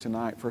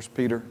Tonight, 1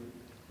 Peter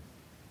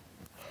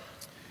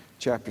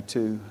chapter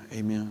 2.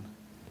 Amen.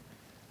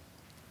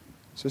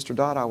 Sister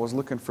Dot, I was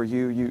looking for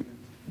you.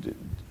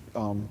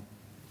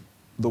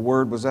 The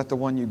word, was that the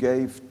one you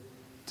gave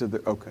to the...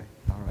 Okay.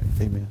 All right.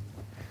 Amen.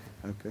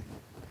 Okay.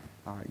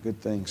 All right. Good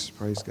things.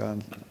 Praise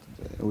God.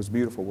 It was a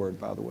beautiful word,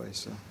 by the way.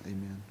 So,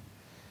 amen.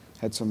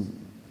 Had some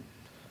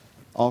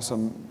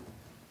awesome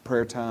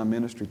prayer time,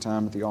 ministry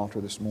time at the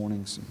altar this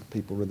morning. Some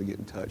people really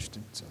getting touched.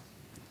 And so,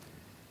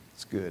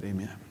 it's good.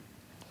 Amen.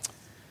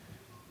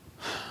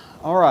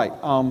 All right,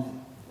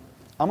 I'm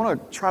going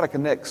to try to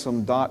connect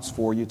some dots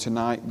for you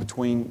tonight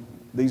between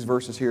these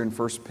verses here in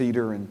 1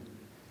 Peter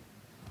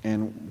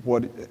and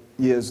what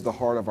is the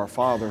heart of our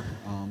Father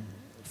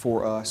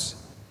for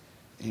us.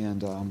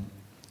 And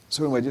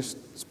so anyway,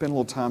 just spend a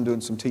little time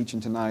doing some teaching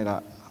tonight.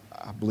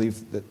 I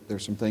believe that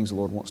there's some things the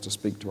Lord wants to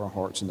speak to our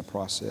hearts in the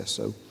process.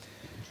 So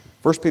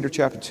 1 Peter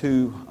chapter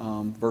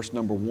 2, verse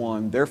number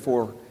 1,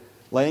 therefore,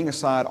 laying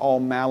aside all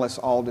malice,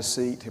 all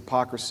deceit,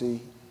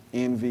 hypocrisy,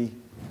 envy,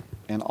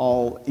 and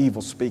all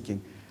evil speaking.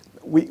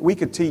 We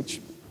could teach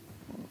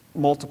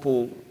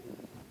multiple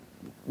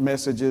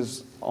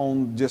messages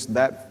on just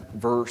that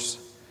verse.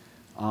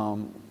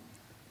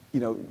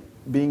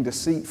 Being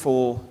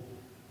deceitful,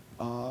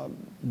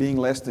 being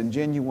less than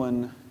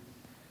genuine,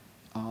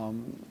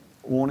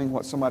 wanting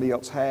what somebody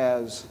else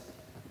has,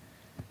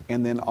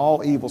 and then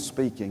all evil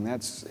speaking.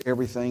 That's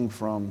everything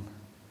from,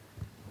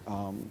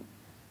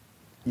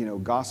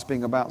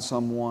 gossiping about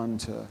someone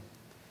to,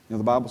 the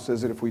Bible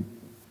says that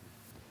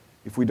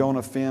if we don't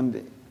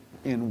offend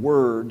in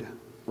word,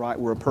 right,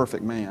 we're a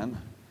perfect man.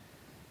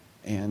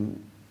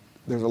 And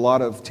there's a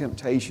lot of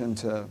temptation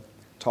to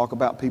talk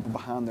about people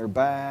behind their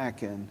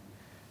back and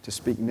to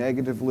speak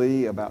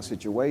negatively about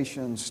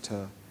situations,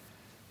 to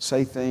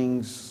say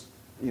things,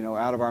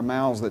 out of our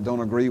mouths that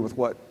don't agree with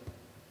what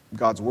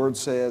God's Word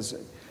says.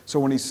 So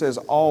when he says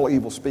all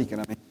evil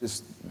speaking,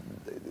 just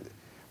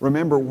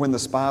remember when the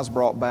spies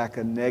brought back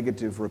a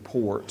negative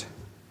report,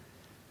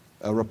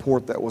 a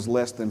report that was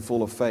less than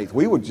full of faith.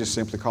 We would just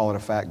simply call it a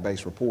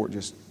fact-based report,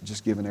 just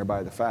giving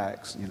everybody the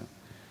facts,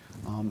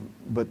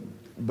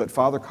 But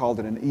Father called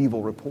it an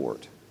evil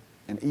report,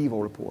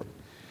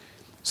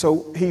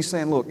 So he's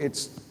saying, look,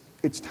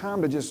 it's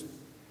time to just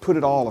put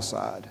it all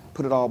aside,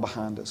 put it all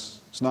behind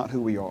us. It's not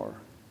who we are.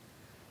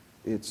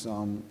 It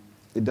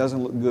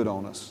doesn't look good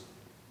on us.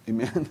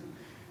 Amen.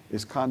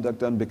 It's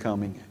conduct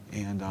unbecoming.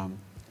 And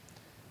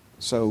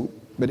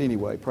but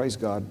anyway, praise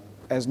God.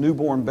 As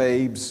newborn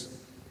babes,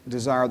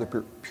 desire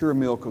the pure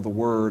milk of the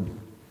Word,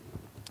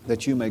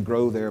 that you may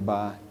grow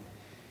thereby.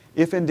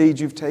 If indeed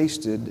you've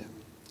tasted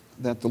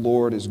that the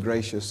Lord is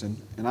gracious, and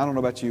I don't know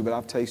about you, but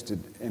I've tasted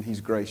and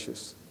He's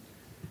gracious.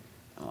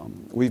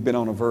 We've been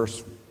on a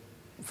verse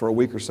for a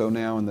week or so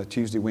now in the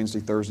Tuesday, Wednesday,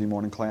 Thursday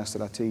morning class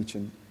that I teach,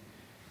 and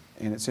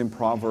it's in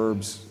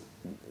Proverbs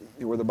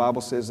where the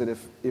Bible says that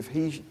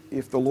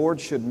if the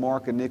Lord should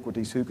mark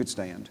iniquities, who could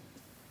stand?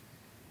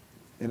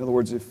 In other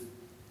words,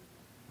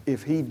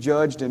 if He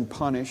judged and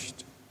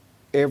punished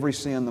every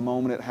sin the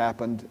moment it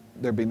happened,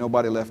 there'd be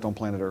nobody left on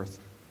planet Earth.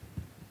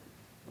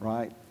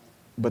 Right?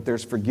 But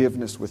there's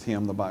forgiveness with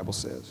Him, the Bible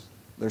says.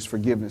 There's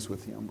forgiveness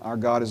with Him. Our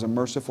God is a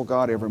merciful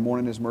God. Every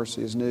morning His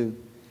mercy is new.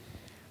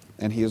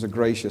 And He is a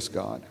gracious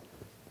God.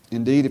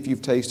 Indeed, if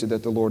you've tasted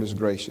that the Lord is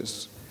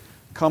gracious,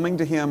 coming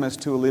to Him as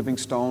to a living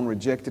stone,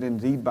 rejected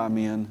indeed by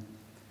men,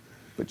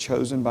 but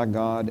chosen by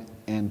God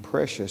and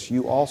precious,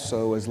 you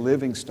also as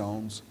living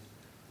stones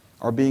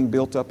are being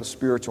built up a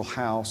spiritual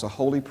house, a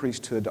holy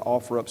priesthood to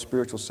offer up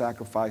spiritual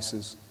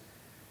sacrifices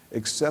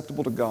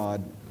acceptable to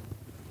God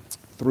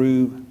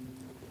through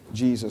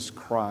Jesus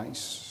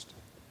Christ.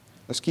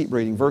 Let's keep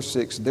reading. Verse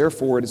 6,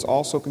 therefore it is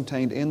also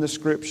contained in the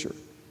Scripture,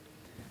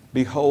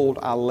 behold,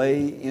 I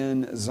lay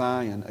in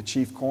Zion a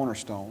chief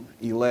cornerstone,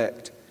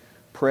 elect,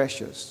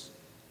 precious,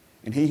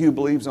 and he who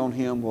believes on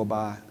Him will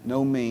by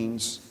no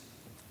means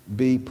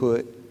be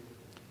put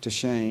to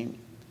shame.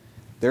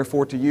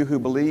 Therefore, to you who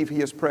believe, He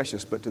is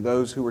precious, but to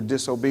those who are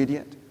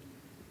disobedient,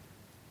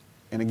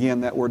 and again,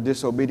 that word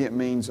disobedient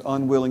means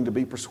unwilling to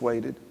be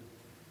persuaded,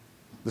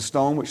 the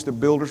stone which the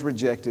builders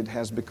rejected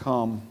has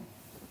become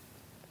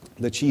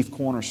the chief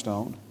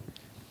cornerstone.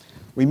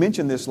 We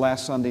mentioned this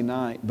last Sunday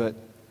night, but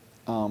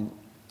the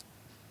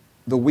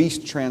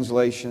Wuest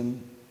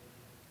translation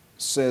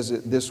says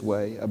it this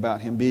way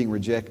about Him being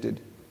rejected.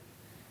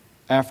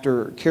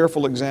 After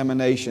careful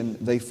examination,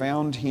 they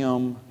found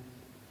Him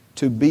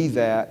to be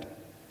that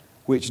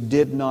which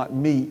did not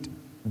meet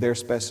their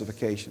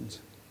specifications.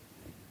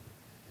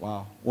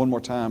 Wow. One more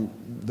time.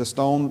 The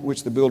stone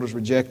which the builders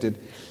rejected,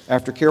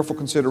 after careful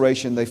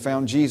consideration, they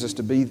found Jesus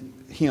to be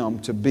Him,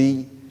 to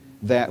be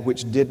that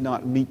which did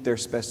not meet their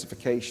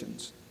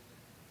specifications.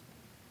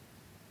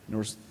 In other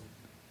words,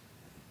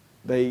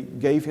 they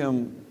gave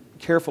Him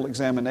careful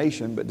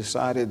examination, but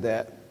decided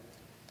that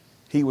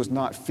He was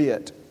not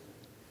fit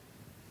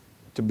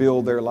to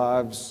build their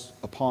lives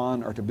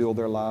upon or to build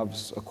their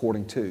lives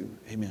according to.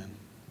 Amen.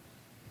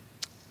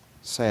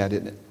 Sad,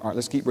 isn't it? All right,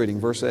 let's keep reading.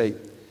 Verse 8.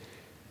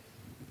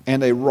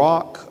 and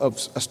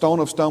a stone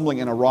of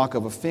stumbling and a rock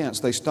of offense.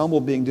 They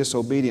stumbled being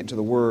disobedient to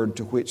the word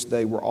to which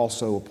they were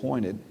also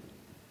appointed.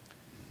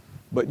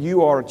 But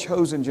you are a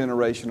chosen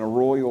generation, a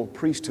royal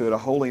priesthood, a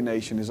holy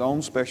nation, His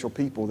own special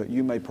people, that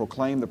you may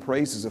proclaim the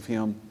praises of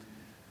Him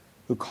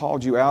who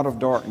called you out of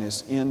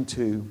darkness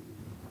into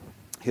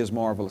His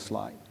marvelous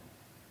light.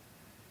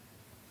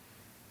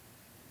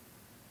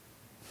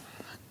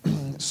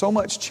 So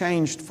much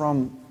changed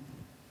from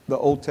the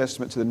Old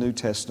Testament to the New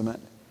Testament.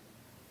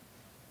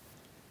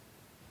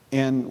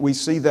 And we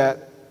see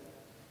that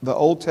the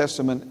Old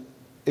Testament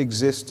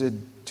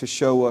existed to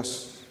show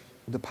us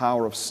the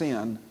power of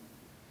sin.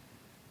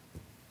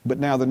 But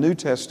now the New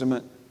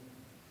Testament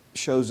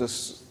shows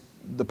us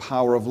the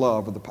power of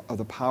love, or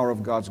the power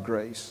of God's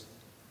grace.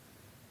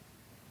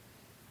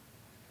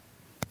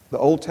 The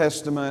Old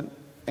Testament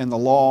and the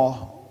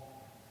law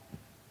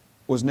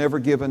was never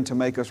given to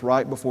make us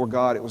right before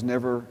God. It was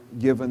never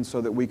given so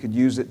that we could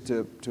use it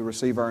to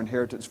receive our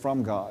inheritance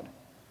from God.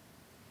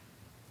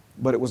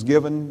 But it was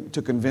given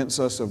to convince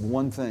us of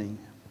one thing: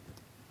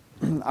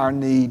 our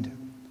need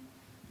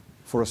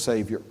for a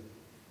Savior.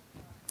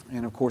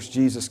 And of course,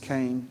 Jesus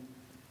came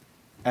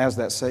as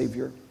that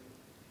Savior.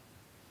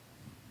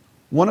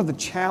 One of the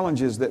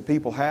challenges that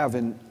people have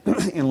in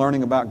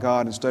learning about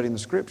God and studying the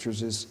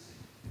Scriptures is,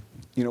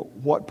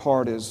 what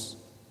part is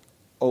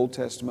Old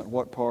Testament,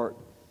 what part,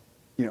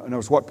 in other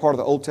words, what part of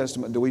the Old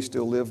Testament do we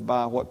still live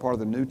by, what part of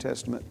the New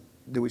Testament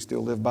do we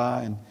still live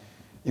by?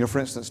 And, for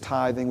instance,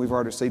 tithing, we've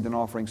already received an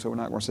offering, so we're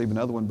not going to receive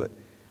another one, but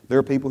there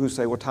are people who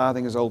say, well,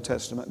 tithing is Old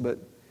Testament, but,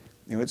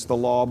 it's the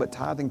law, but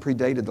tithing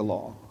predated the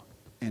law.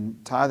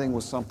 And tithing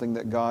was something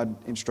that God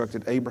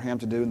instructed Abraham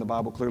to do, and the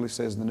Bible clearly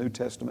says in the New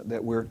Testament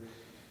that we're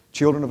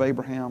children of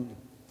Abraham.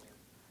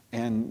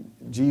 And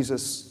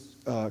Jesus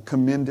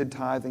commended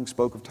tithing,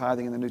 spoke of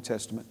tithing in the New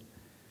Testament.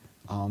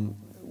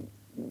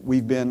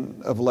 We've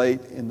been of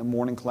late in the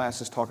morning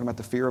classes talking about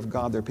the fear of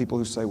God. There are people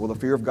who say, well, the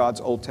fear of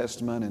God's Old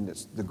Testament, and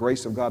it's the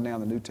grace of God now in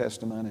the New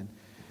Testament.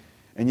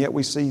 And yet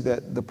we see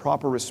that the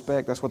proper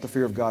respect, that's what the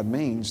fear of God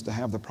means, to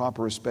have the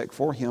proper respect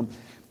for Him,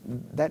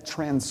 that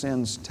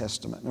transcends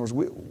Testament. In other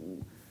words,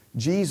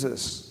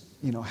 Jesus,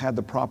 had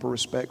the proper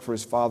respect for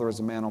His Father as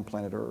a man on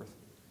planet Earth.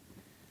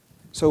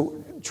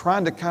 So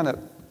trying to kind of,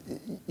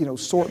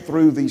 sort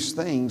through these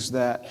things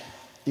that,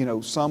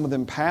 some of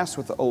them pass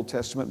with the Old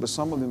Testament, but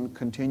some of them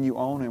continue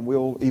on and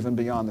will even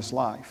beyond this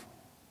life.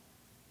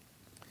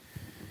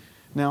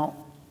 Now,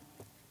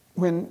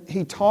 when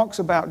he talks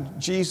about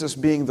Jesus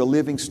being the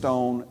living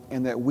stone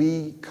and that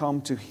we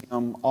come to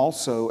Him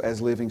also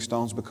as living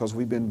stones because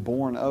we've been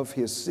born of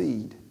His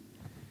seed,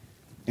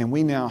 and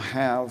we now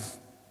have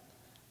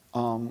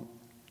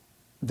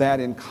that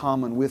in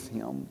common with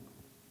Him,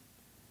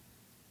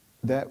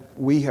 that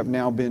we have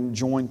now been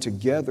joined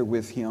together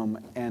with Him,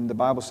 and the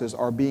Bible says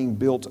are being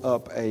built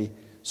up a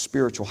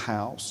spiritual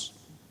house.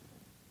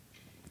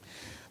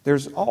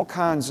 There's all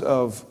kinds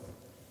of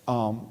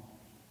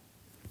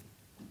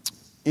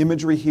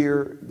imagery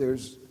here.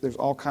 There's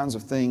all kinds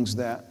of things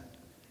that,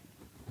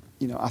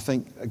 I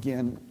think,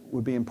 again,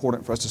 would be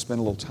important for us to spend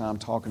a little time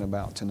talking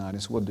about tonight,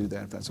 and so we'll do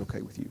that if that's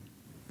okay with you.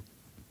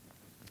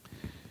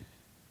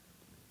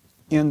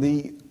 In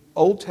the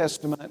Old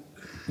Testament,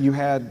 you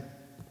had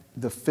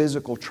the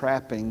physical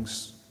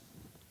trappings,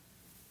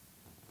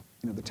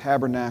 the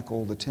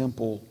tabernacle, the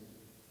temple,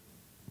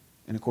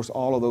 and of course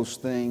all of those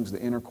things, the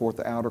inner court,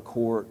 the outer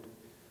court,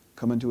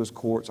 come into His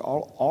courts.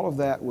 All of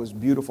that was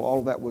beautiful. All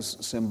of that was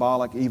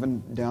symbolic,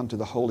 even down to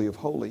the Holy of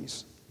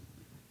Holies.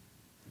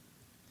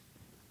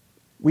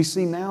 We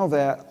see now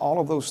that all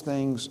of those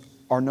things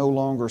are no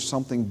longer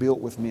something built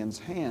with men's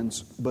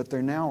hands, but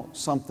they're now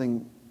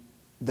something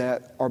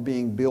that are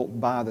being built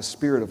by the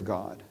Spirit of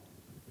God.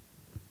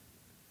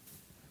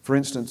 For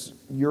instance,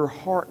 your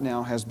heart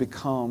now has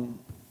become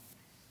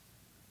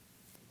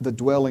the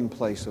dwelling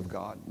place of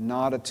God,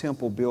 not a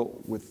temple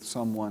built with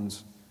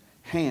someone's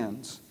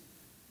hands.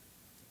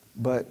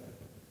 But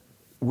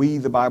we,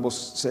 the Bible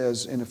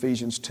says in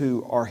Ephesians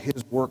 2, are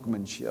His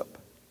workmanship,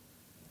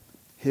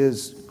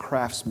 His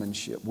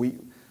craftsmanship.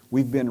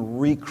 We've been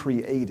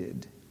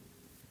recreated.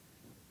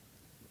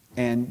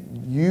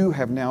 And you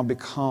have now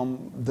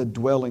become the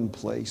dwelling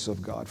place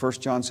of God. 1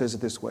 John says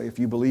it this way: if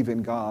you believe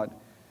in God,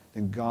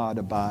 then God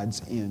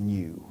abides in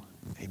you.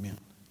 Amen.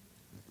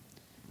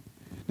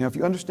 Now, if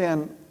you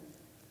understand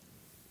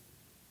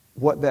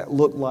what that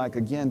looked like,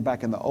 again,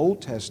 back in the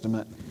Old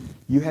Testament,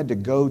 you had to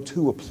go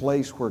to a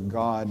place where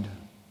God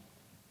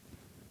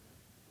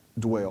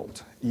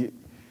dwelt. He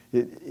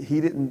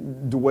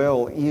didn't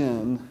dwell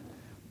in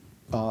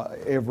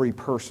every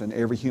person,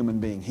 every human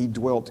being. He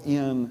dwelt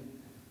in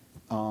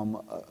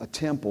a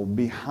temple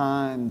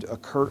behind a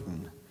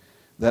curtain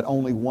that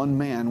only one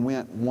man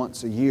went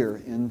once a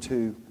year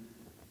into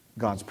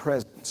God's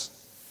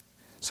presence.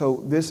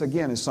 So this,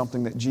 again, is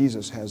something that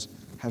Jesus has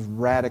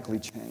radically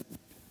changed.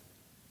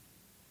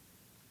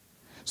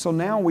 So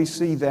now we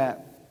see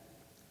that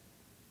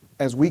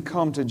as we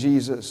come to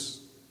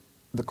Jesus,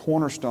 the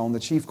cornerstone, the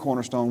chief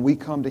cornerstone, we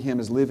come to Him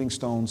as living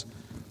stones.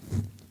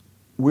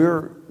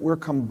 we're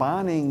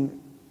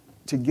combining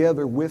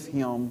together with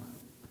Him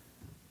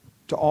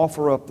to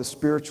offer up the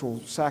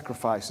spiritual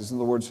sacrifices. In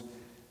other words,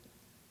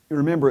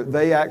 remember,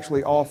 they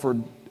actually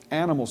offered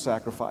animal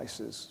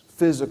sacrifices,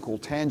 physical,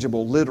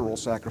 tangible, literal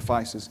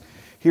sacrifices.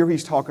 Here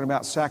He's talking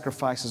about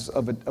sacrifices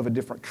of a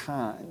different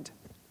kind.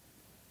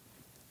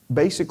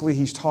 Basically,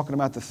 He's talking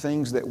about the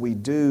things that we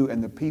do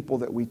and the people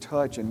that we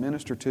touch and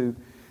minister to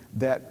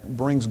that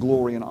brings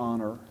glory and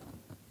honor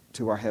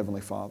to our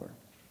Heavenly Father.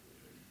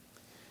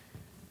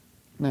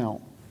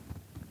 Now,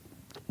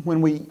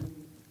 when we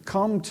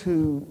come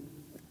to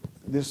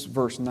this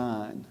verse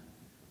 9,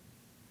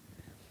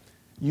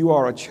 you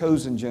are a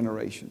chosen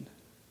generation.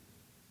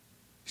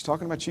 He's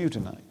talking about you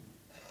tonight.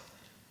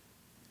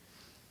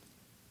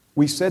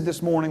 We said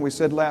this morning, we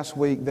said last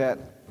week that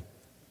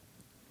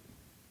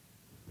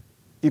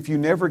if you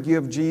never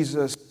give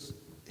Jesus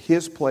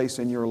His place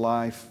in your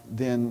life,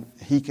 then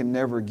He can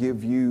never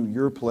give you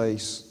your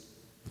place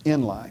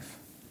in life.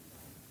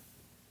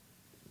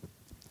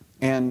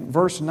 And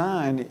verse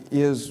 9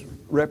 is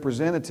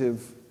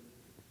representative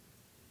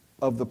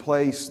of the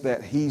place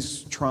that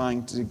He's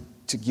trying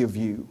to give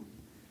you.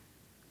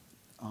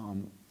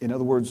 In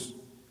other words,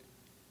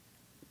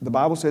 the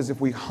Bible says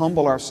if we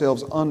humble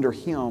ourselves under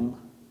Him,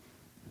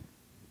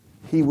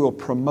 He will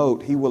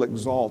promote, He will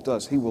exalt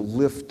us, He will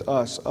lift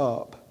us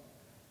up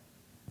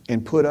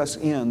and put us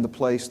in the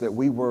place that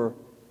we were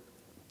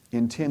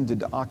intended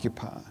to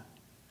occupy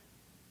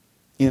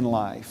in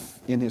life,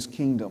 in His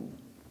kingdom,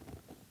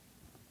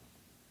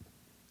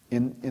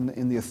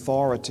 in the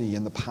authority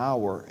and the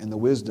power and the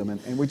wisdom.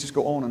 And we just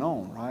go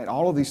on, right?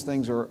 All of these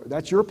things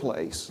that's your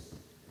place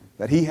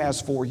that He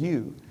has for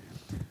you.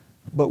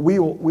 But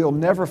we'll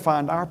never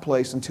find our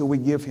place until we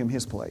give Him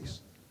His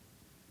place.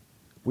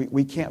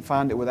 We can't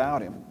find it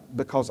without Him,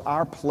 because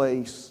our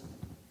place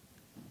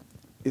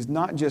is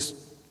not just,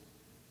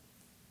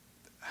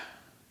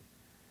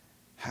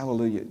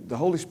 hallelujah. The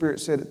Holy Spirit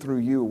said it through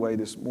you away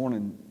this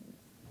morning,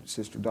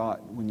 Sister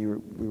Dot, when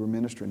we were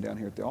ministering down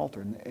here at the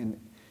altar.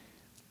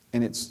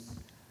 And it's,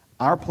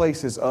 our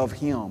place is of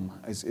Him,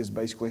 is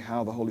basically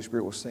how the Holy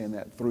Spirit was saying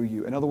that through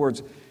you. In other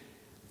words,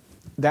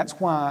 that's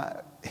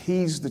why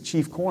He's the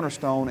chief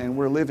cornerstone and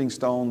we're living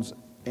stones.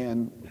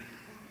 And,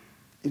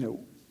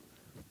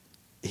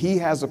 He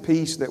has a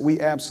peace that we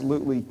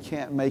absolutely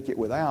can't make it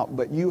without.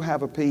 But you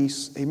have a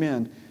peace,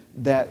 amen,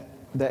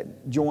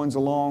 that joins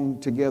along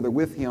together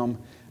with Him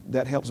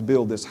that helps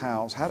build this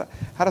house. How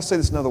to say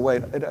this another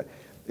way?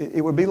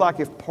 It would be like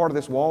if part of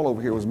this wall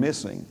over here was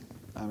missing.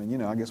 I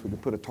mean, I guess we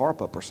could put a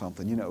tarp up or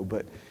something,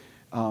 but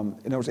in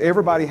other words,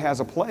 everybody has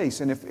a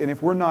place. And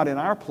if we're not in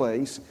our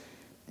place,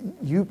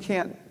 you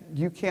can't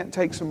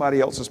take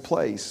somebody else's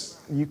place.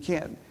 You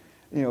can't,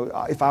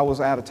 if I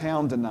was out of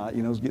town tonight,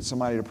 get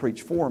somebody to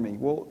preach for me.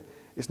 Well,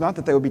 it's not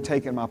that they would be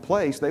taking my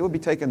place. They would be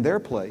taking their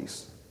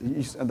place.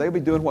 And they would be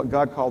doing what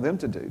God called them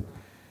to do.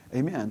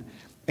 Amen.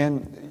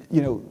 And,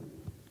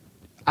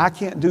 I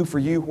can't do for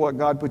you what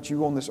God put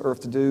you on this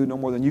earth to do, no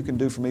more than you can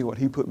do for me what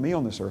He put me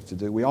on this earth to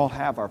do. We all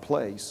have our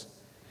place.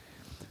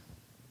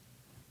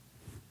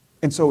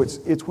 And so it's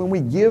when we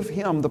give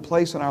Him the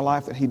place in our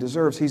life that He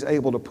deserves, He's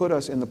able to put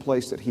us in the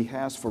place that He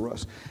has for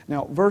us.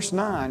 Now, verse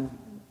 9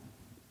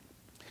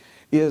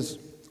 is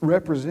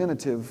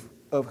representative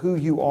of who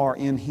you are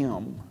in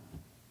Him.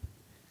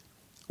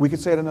 We could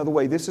say it another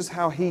way. This is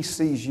how He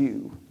sees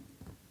you.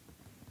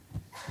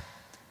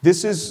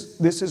 This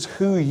is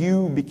who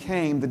you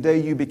became the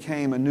day you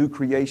became a new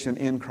creation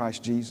in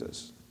Christ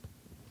Jesus.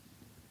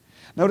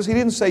 Notice He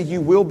didn't say you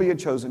will be a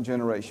chosen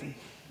generation.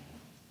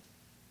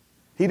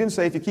 He didn't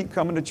say if you keep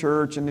coming to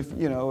church and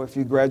if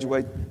you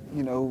graduate,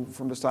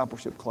 from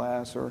discipleship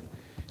class, or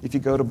if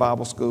you go to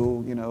Bible school,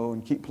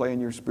 and keep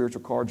playing your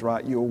spiritual cards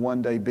right, you'll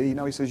one day be.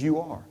 No, He says you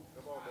are.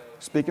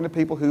 Speaking to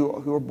people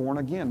who are born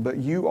again. But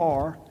you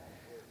are,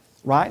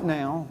 right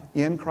now,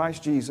 in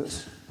Christ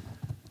Jesus,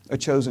 a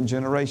chosen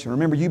generation.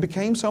 Remember, you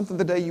became something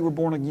the day you were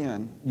born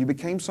again. You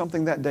became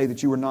something that day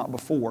that you were not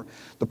before.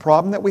 The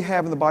problem that we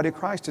have in the body of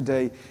Christ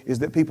today is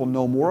that people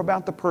know more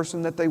about the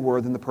person that they were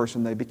than the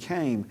person they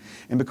became.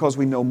 And because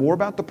we know more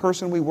about the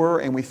person we were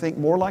and we think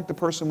more like the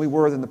person we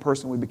were than the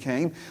person we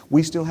became,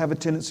 we still have a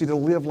tendency to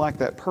live like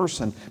that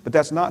person. But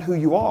that's not who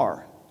you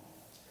are.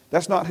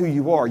 That's not who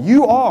you are.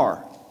 You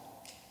are.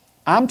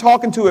 I'm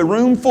talking to a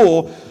room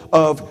full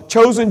of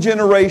chosen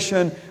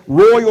generation,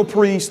 royal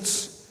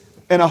priests,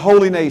 and a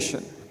holy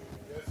nation.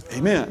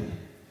 Amen.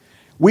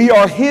 We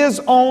are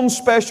His own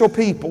special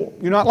people.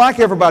 You're not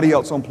like everybody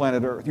else on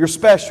planet Earth. You're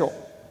special.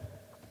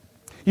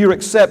 You're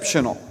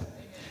exceptional.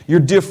 You're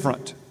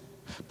different.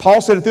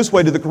 Paul said it this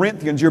way to the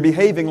Corinthians, you're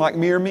behaving like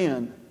mere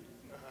men.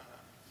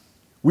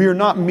 We are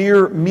not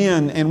mere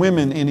men and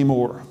women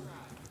anymore.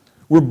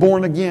 We're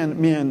born again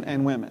men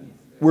and women.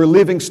 We're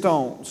living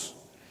stones.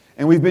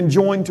 And we've been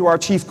joined to our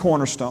chief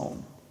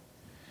cornerstone.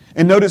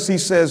 And notice he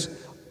says,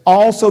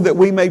 also that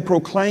we may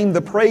proclaim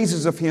the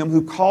praises of Him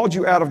who called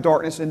you out of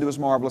darkness into His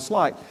marvelous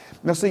light.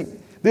 Now see,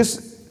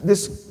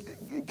 this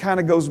kind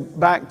of goes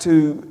back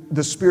to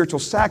the spiritual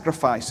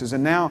sacrifices,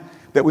 and now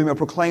that we may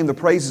proclaim the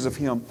praises of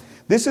Him.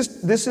 This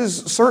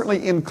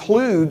certainly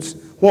includes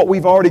what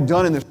we've already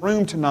done in this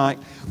room tonight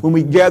when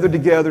we gather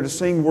together to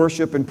sing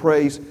worship and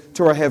praise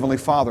to our Heavenly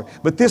Father.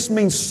 But this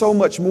means so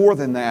much more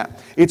than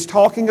that. It's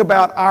talking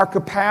about our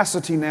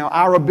capacity now,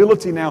 our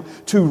ability now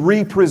to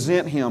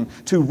represent Him.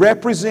 To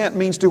represent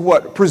means to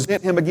what?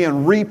 Present Him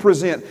again,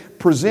 represent.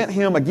 Present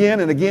Him again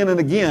and again and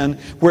again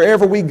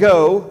wherever we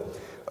go,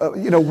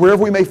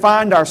 wherever we may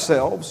find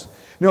ourselves.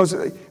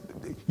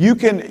 You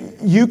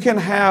can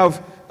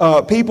have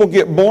people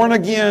get born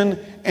again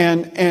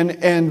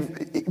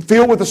and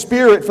filled with the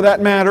Spirit, for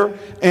that matter,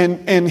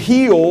 and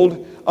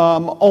healed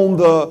on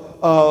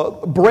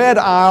the bread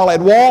aisle at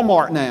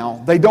Walmart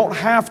now. They don't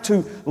have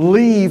to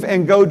leave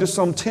and go to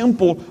some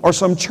temple or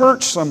some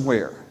church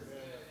somewhere.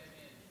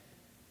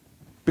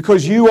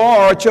 Because you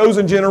are a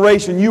chosen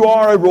generation. You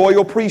are a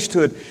royal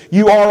priesthood.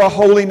 You are a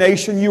holy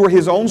nation. You are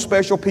His own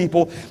special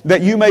people,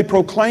 that you may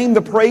proclaim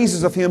the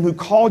praises of Him who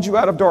called you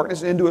out of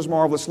darkness into His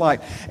marvelous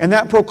light. And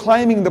that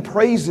proclaiming the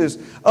praises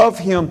of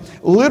Him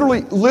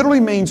literally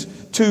means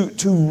to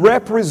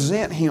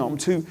represent Him,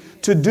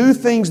 to do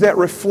things that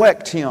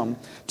reflect Him,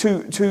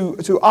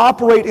 to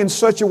operate in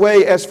such a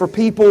way as for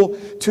people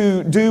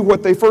to do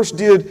what they first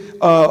did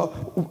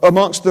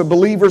amongst the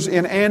believers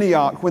in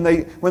Antioch when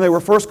they were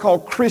first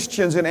called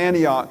Christians in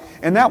Antioch.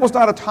 And that was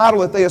not a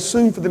title that they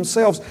assumed for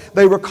themselves.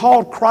 They were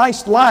called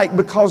Christ-like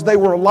because they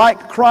were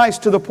like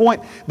Christ to the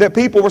point that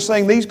people were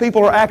saying, these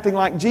people are acting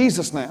like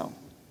Jesus now.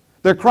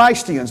 They're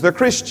Christians, they're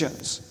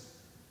Christians.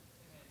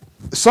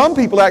 Some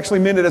people actually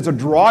meant it as a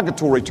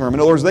derogatory term. In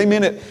other words, they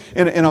meant it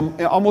in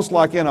almost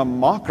like in a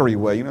mockery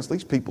way.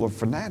 These people are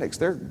fanatics.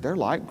 They're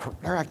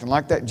acting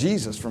like that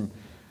Jesus from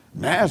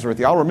Nazareth.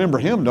 Y'all remember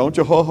him, don't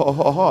you? Ha, ha,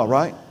 ha, ha,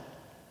 right?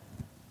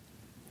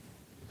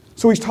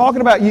 So he's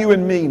talking about you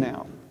and me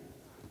now.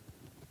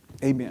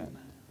 Amen.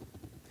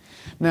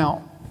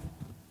 Now,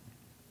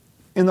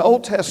 in the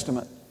Old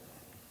Testament,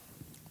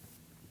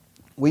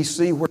 we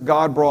see where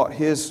God brought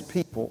His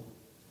people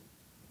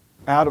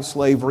out of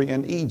slavery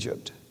in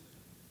Egypt.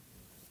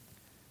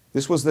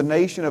 This was the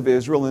nation of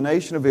Israel. The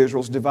nation of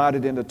Israel is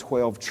divided into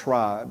 12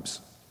 tribes.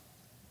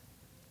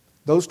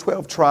 Those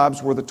 12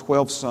 tribes were the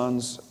 12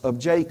 sons of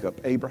Jacob,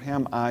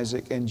 Abraham,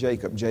 Isaac, and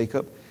Jacob.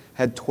 Jacob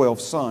had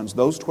 12 sons.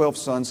 Those 12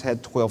 sons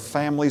had 12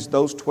 families.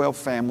 Those 12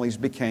 families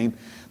became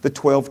the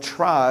 12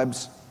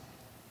 tribes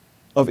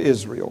of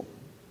Israel,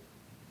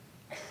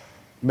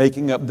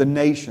 making up the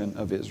nation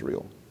of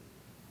Israel.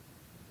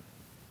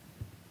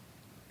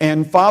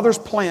 And Father's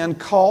plan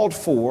called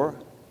for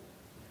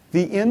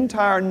the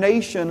entire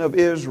nation of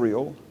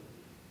Israel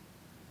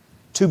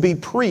to be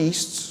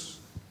priests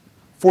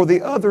for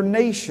the other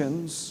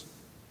nations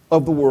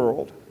of the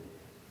world.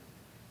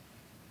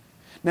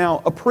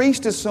 Now, a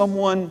priest is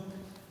someone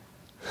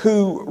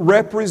who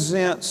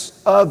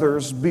represents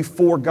others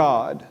before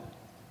God.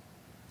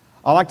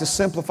 I like to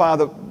simplify,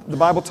 the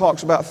Bible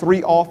talks about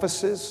 3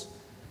 offices: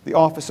 the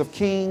office of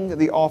king,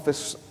 the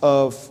office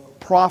of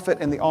prophet,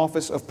 and the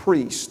office of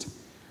priest.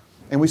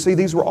 And we see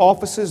these were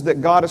offices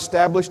that God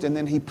established, and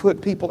then He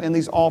put people in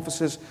these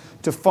offices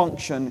to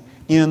function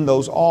in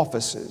those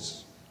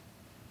offices.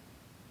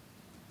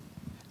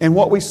 And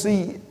what we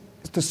see,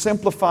 to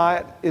simplify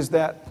it, is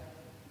that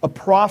a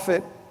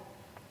prophet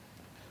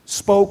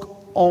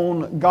spoke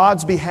on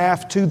God's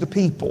behalf to the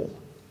people.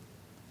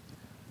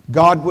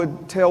 God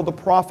would tell the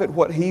prophet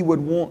what He would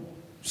want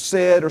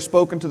said or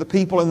spoken to the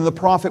people, and then the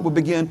prophet would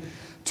begin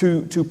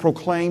to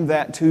proclaim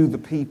that to the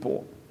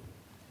people.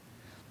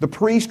 The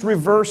priest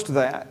reversed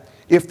that.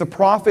 If the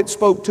prophet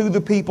spoke to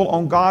the people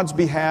on God's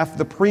behalf,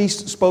 the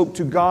priest spoke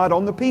to God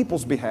on the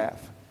people's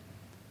behalf,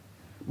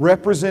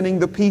 representing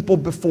the people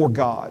before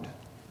God.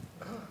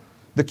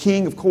 The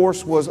king, of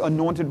course, was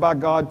anointed by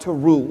God to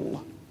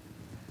rule,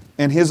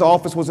 and his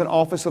office was an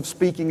office of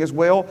speaking as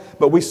well,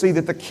 but we see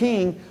that the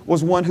king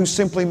was one who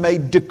simply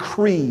made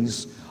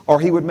decrees, or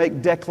he would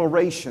make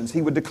declarations.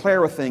 He would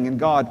declare a thing, and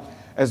God,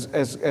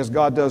 as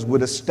God does,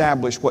 would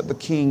establish what the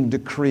king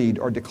decreed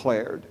or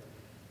declared.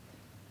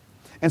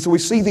 And so we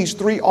see these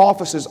 3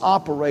 offices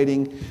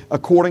operating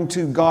according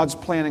to God's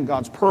plan and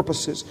God's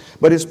purposes.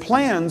 But His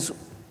plans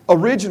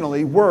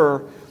originally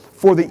were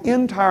for the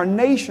entire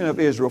nation of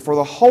Israel, for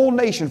the whole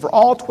nation, for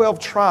all 12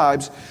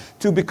 tribes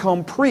to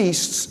become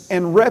priests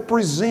and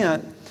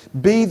represent,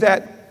 be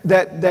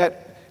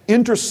that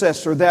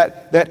intercessor,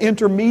 that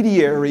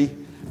intermediary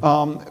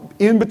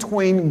in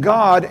between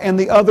God and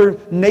the other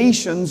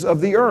nations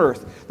of the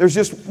earth. There's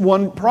just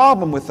one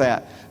problem with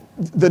that.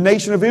 The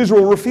nation of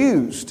Israel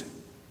refused.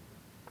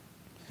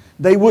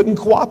 They wouldn't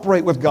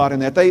cooperate with God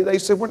in that. They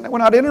said, we're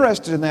not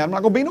interested in that. I'm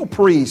not going to be no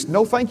priest.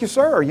 No, thank you,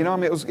 sir.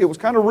 It was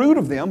kind of rude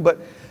of them. But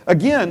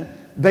again,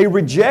 they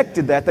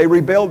rejected that. They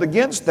rebelled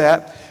against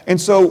that. And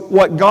so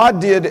what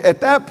God did at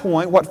that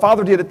point, what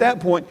Father did at that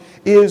point,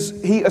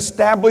 is He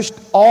established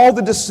all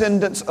the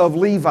descendants of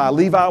Levi.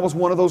 Levi was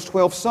one of those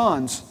 12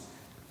 sons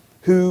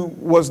who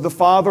was the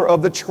father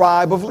of the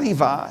tribe of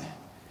Levi.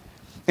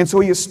 And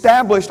so He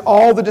established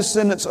all the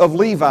descendants of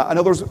Levi. In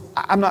other words,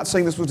 I'm not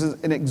saying this was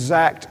an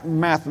exact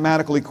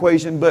mathematical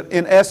equation, but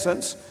in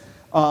essence,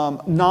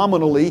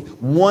 nominally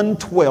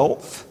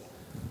 1/12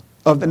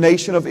 of the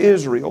nation of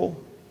Israel,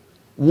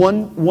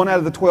 one out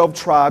of the 12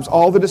 tribes,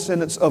 all the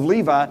descendants of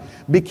Levi,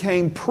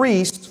 became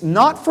priests,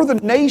 not for the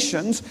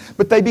nations,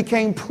 but they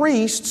became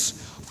priests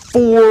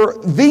for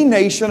the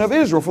nation of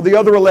Israel, for the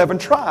other 11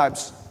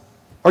 tribes.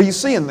 Are you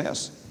seeing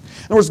this?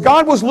 In other words,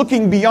 God was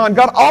looking beyond,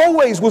 God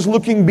always was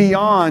looking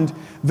beyond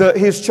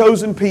His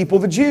chosen people,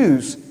 the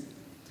Jews.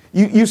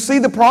 You see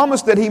the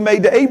promise that He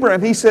made to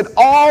Abraham. He said,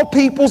 all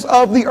peoples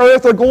of the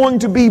earth are going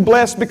to be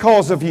blessed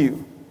because of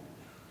you.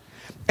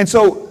 And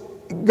so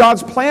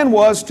God's plan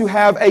was to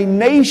have a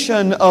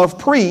nation of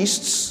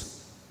priests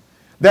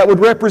that would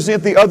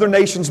represent the other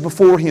nations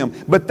before Him.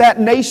 But that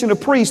nation of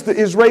priests, the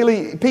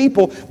Israeli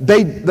people,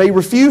 they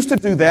refused to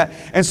do that.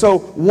 And so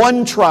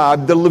one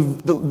tribe, the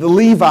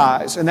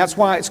Levites, and that's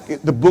why it's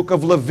the book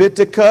of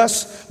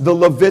Leviticus, the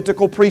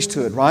Levitical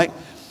priesthood, right?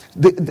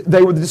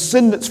 They were the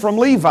descendants from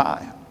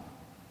Levi.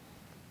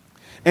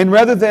 And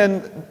rather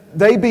than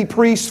they be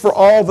priests for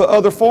all the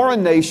other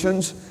foreign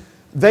nations,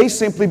 they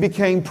simply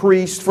became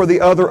priests for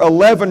the other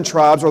 11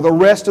 tribes, or the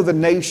rest of the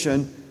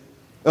nation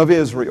of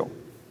Israel.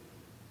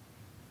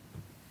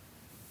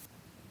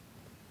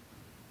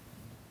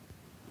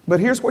 But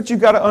here's what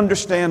you've got to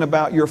understand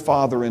about your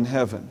Father in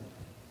heaven.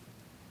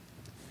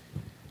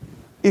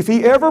 If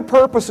He ever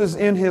purposes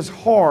in His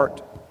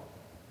heart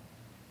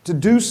to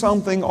do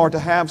something or to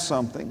have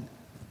something,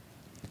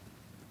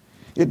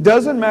 it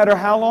doesn't matter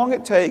how long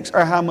it takes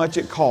or how much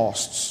it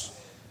costs.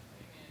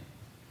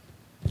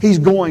 He's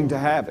going to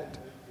have it.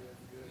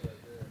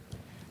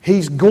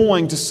 He's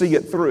going to see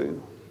it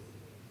through.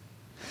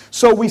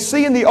 So we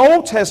see in the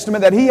Old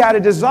Testament that He had a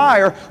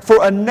desire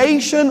for a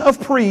nation of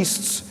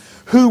priests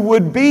who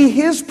would be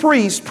His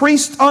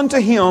priests unto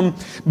Him,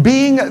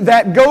 being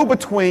that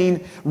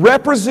go-between,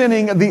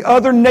 representing the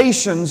other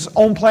nations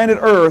on planet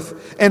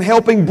Earth and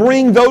helping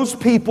bring those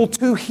people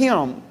to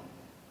Him.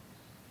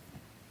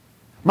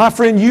 My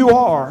friend, you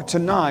are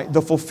tonight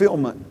the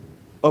fulfillment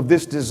of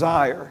this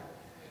desire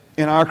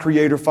in our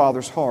Creator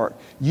Father's heart.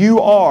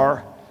 You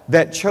are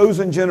that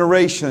chosen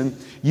generation.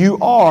 You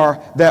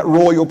are that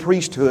royal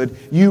priesthood.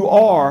 You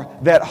are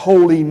that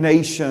holy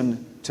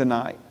nation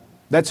tonight.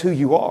 That's who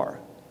you are.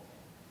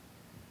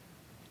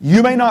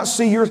 You may not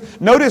see your...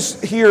 Notice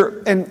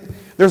here, and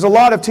there's a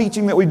lot of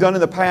teaching that we've done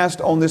in the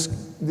past on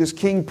this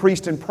king,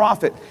 priest, and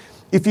prophet.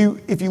 If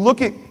you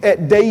look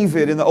at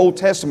David in the Old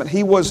Testament,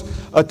 he was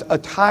a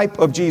type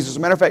of Jesus. As a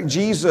matter of fact,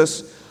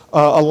 Jesus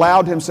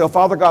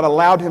Father God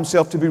allowed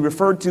Himself to be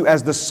referred to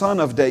as the Son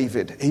of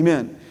David.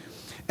 Amen.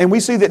 And we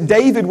see that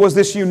David was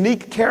this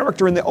unique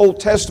character in the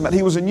Old Testament.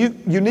 He was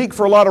unique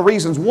for a lot of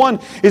reasons. One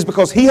is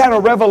because he had a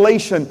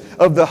revelation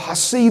of the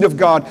seed of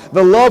God,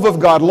 the love of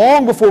God,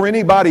 long before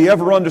anybody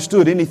ever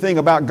understood anything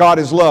about God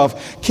is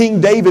love.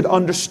 King David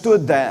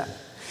understood that.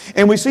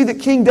 And we see that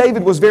King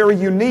David was very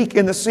unique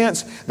in the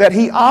sense that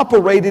he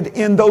operated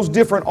in those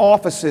different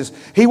offices.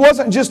 He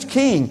wasn't just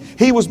king.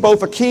 He was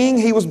both a king,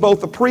 he was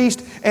both a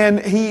priest, and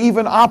he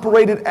even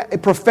operated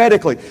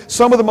prophetically.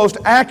 Some of the most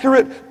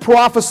accurate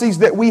prophecies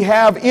that we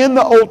have in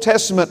the Old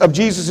Testament of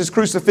Jesus'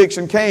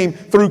 crucifixion came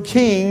through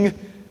King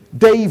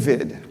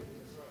David.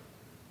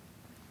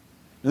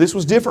 Now, this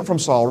was different from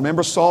Saul.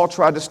 Remember, Saul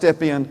tried to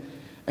step in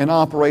and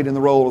operate in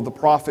the role of the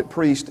prophet,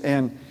 priest,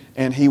 and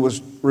he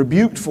was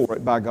rebuked for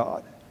it by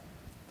God.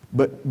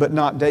 But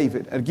not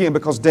David. Again,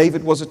 because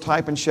David was a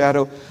type and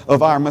shadow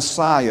of our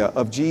Messiah,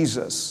 of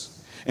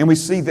Jesus. And we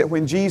see that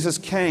when Jesus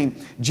came,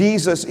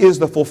 Jesus is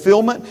the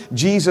fulfillment.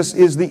 Jesus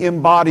is the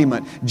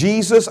embodiment.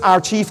 Jesus, our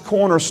chief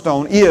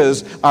cornerstone,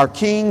 is our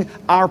king,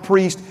 our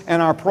priest,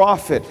 and our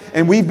prophet.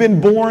 And we've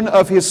been born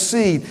of His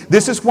seed.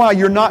 This is why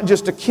you're not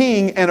just a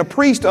king and a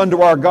priest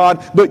unto our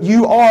God, but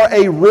you are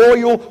a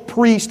royal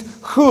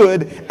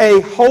priesthood, a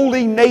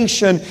holy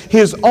nation,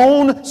 His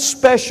own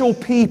special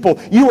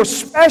people. You are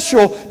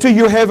special to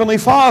your Heavenly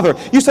Father.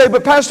 You say,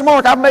 but Pastor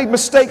Mark, I've made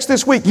mistakes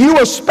this week. You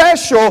are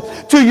special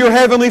to your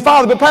Heavenly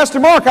Father. But Pastor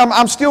Mark,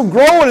 I'm still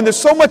growing and there's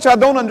so much I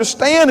don't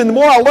understand, and the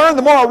more I learn,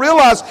 the more I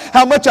realize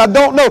how much I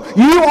don't know.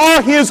 You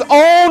are His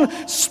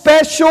own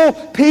special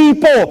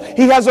people.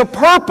 He has a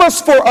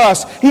purpose for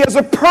us. He has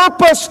a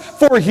purpose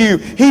for you.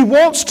 He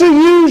wants to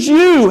use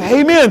you,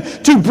 amen,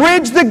 to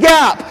bridge the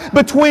gap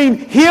between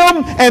Him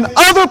and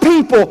other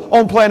people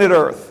on planet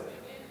Earth.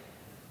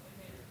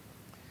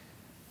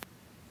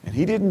 And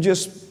He didn't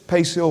just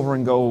pay silver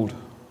and gold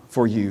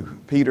for you.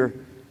 Peter,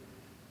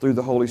 through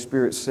the Holy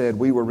Spirit, said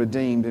we were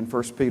redeemed. In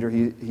 1 Peter,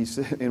 he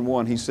said in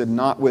 1, he said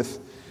not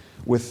with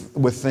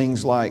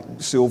things like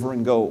silver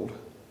and gold,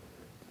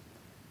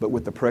 but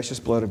with the precious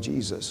blood of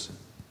Jesus.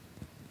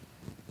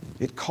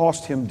 It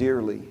cost Him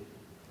dearly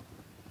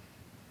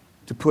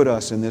to put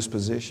us in this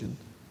position.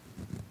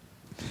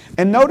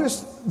 And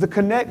notice the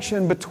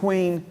connection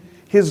between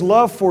His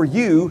love for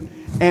you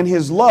and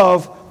His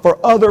love for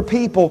other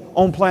people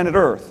on planet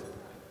Earth.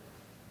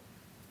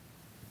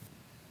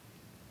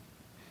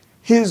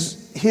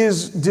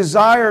 His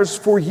desires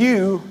for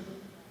you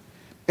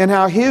and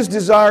how His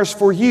desires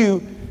for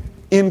you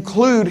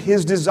include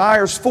His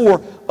desires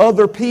for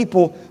other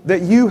people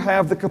that you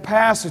have the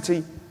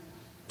capacity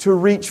to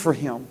reach for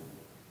Him.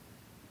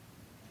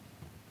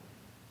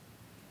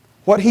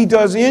 What He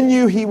does in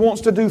you, He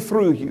wants to do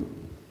through you.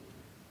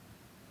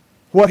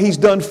 What He's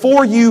done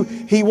for you,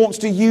 He wants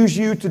to use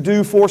you to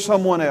do for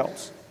someone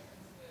else.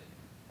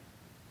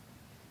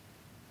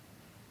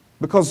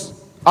 Because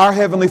our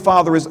Heavenly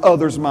Father is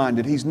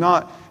others-minded. He's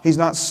not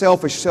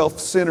selfish,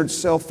 self-centered,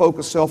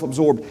 self-focused,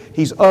 self-absorbed.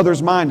 He's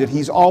others-minded.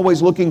 He's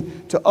always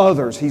looking to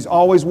others. He's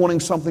always wanting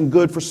something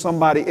good for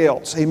somebody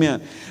else.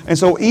 Amen. And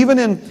so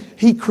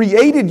He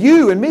created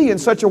you and me in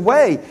such a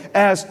way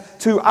as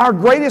to our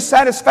greatest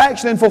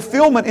satisfaction and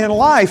fulfillment in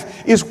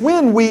life is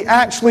when we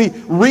actually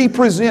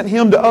represent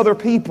Him to other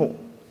people.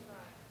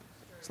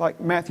 It's like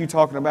Matthew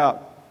talking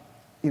about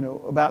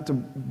to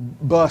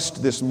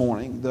bust this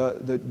morning,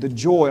 the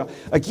joy.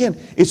 Again,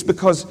 it's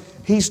because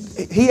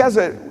he has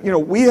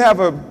we have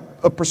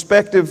a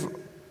perspective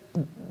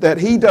that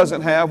he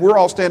doesn't have. We're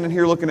all standing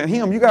here looking at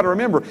him. You got to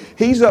remember,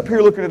 he's up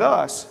here looking at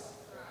us.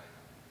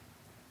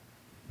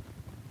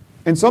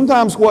 And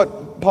sometimes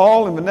what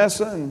Paul and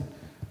Vanessa and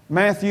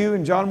Matthew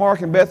and John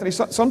Mark and Bethany,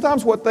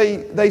 sometimes what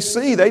they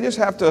see, they just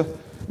have to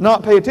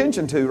not pay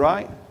attention to,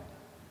 right?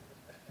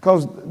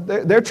 Because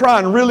they're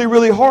trying really,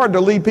 really hard to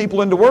lead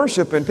people into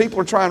worship, and people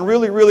are trying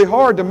really, really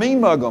hard to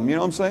mean mug them. You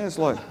know what I'm saying? It's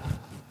like,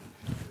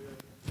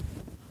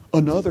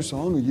 another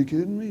song? Are you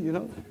kidding me?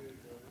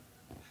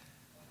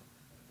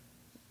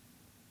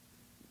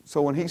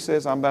 So when he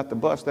says, I'm about to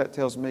bust, that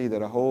tells me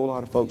that a whole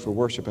lot of folks were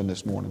worshiping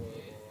this morning.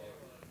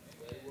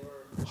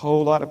 A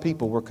whole lot of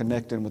people were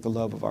connecting with the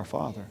love of our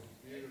Father.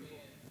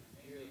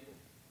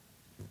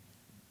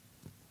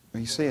 Are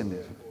you seeing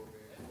this?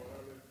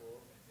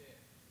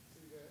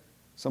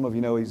 Some of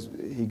you know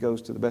he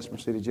goes to the Bessemer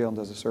City Jail and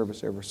does a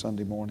service every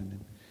Sunday morning.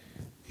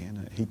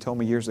 And he told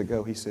me years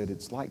ago, he said,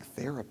 it's like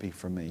therapy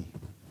for me.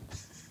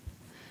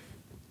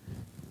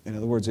 In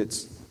other words,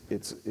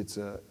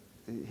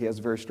 he has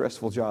a very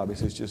stressful job. He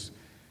says,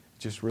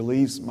 just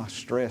relieves my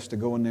stress to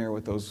go in there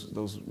with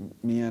those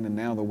men and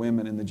now the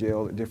women in the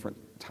jail at different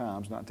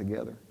times, not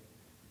together,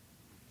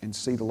 and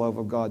see the love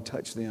of God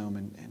touch them.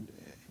 And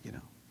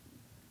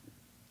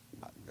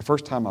the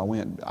first time I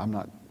went, I'm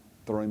not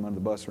throwing him under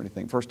the bus or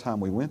anything. First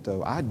time we went,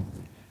 though, I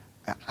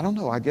don't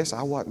know. I guess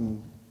I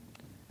wasn't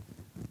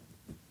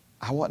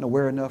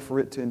aware enough for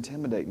it to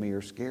intimidate me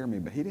or scare me.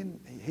 But he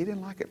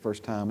didn't like it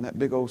first time, and that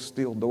big old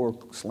steel door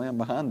slammed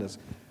behind us.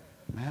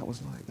 Matt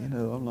was like,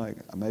 I'm like,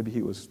 maybe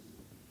he was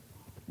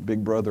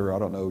big brother. I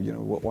don't know.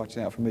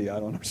 Watching out for me. I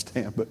don't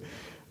understand.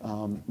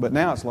 But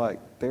now it's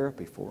like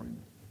therapy for him.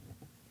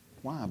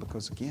 Why?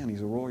 Because again,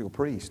 he's a royal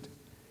priest,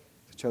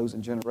 the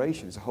chosen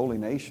generation. He's a holy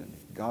nation,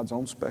 God's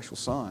own special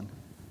son.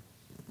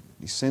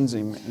 He sends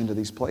him into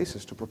these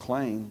places to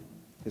proclaim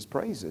His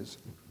praises.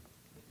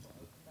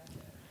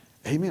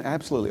 Amen.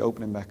 Absolutely.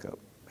 Open him back up.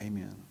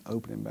 Amen.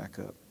 Open him back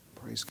up.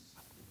 Praise God.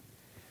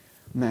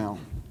 Now,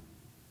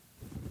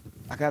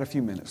 I got a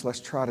few minutes. Let's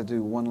try to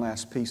do one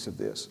last piece of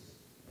this.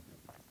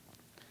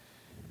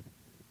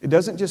 It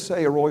doesn't just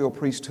say a royal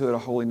priesthood, a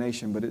holy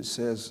nation, but it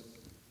says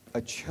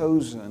a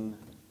chosen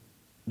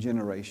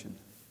generation.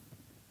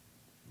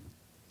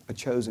 A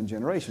chosen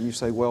generation. You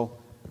say, well,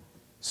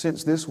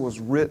 since this was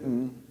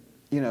written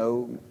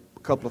a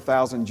couple of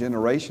thousand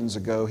generations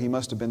ago, he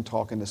must have been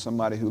talking to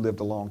somebody who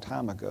lived a long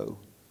time ago.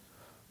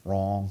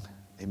 Wrong.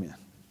 Amen.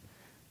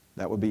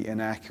 That would be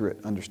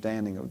inaccurate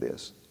understanding of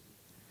this.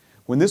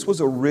 When this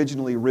was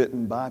originally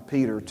written by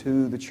Peter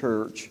to the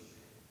church,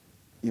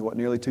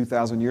 nearly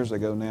 2,000 years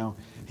ago now,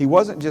 he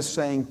wasn't just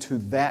saying to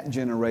that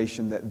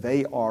generation that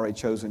they are a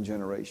chosen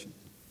generation.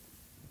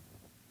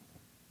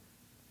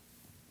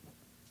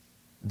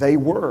 They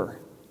were,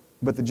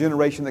 but the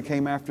generation that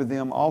came after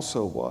them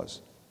also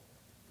was.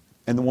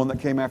 And the one that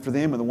came after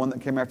them, and the one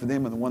that came after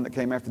them, and the one that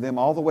came after them,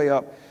 all the way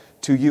up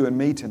to you and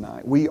me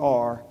tonight. We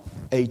are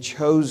a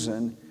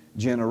chosen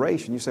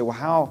generation. You say,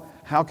 well,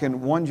 how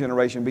can one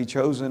generation be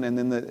chosen and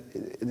then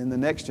the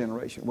next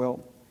generation?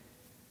 Well,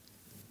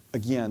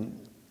 again,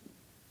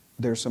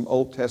 there's some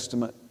Old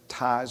Testament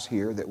ties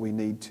here that we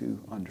need to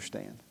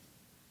understand.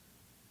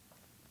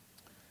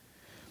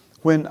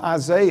 When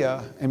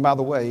Isaiah, and by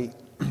the way,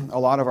 a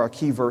lot of our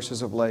key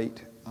verses of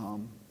late,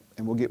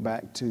 and we'll get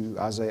back to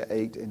Isaiah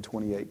 8 and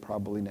 28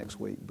 probably next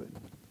week. But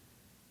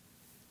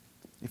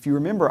if you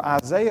remember,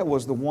 Isaiah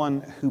was the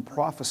one who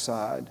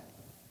prophesied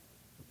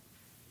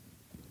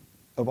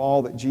of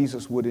all that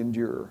Jesus would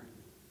endure,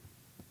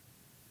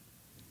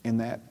 and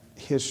that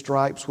His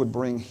stripes would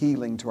bring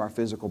healing to our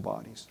physical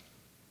bodies,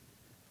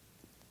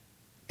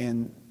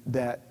 and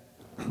that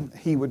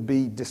He would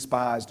be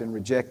despised and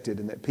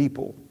rejected, and that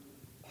people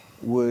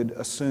would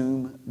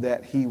assume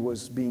that He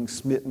was being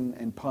smitten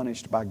and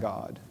punished by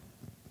God.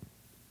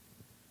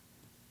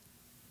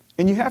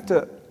 And you have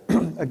to,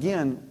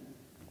 again,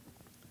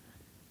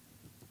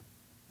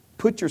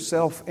 put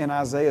yourself in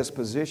Isaiah's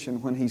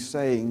position when he's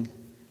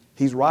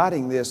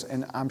writing this,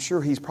 and I'm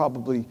sure he's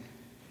probably,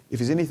 if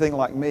he's anything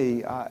like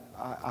me, I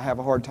have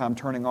a hard time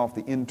turning off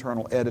the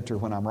internal editor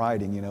when I'm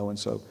writing, and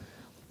so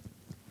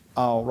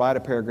I'll write a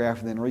paragraph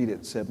and then read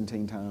it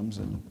 17 times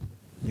and,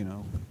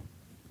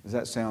 does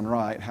that sound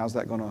right? Is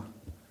that going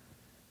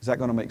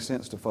to make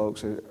sense to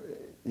folks?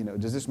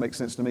 Does this make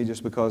sense to me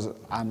just because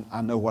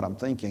I know what I'm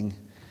thinking?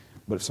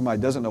 But if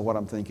somebody doesn't know what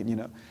I'm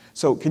thinking,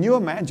 So can you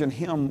imagine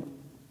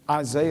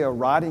Isaiah,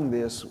 writing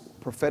this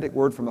prophetic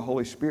word from the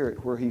Holy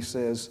Spirit where he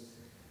says,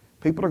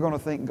 people are going to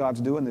think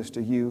God's doing this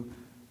to you,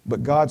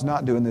 but God's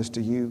not doing this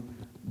to you,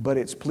 but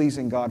it's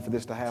pleasing God for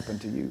this to happen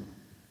to you.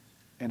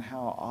 And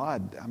how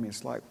odd.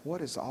 It's like, what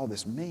does all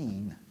this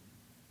mean?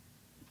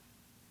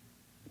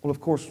 Well, of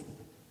course,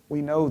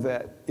 we know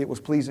that it was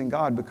pleasing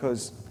God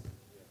because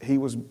he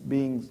was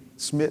being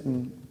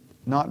smitten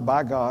not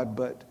by God,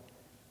 but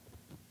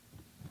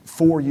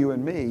for you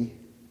and me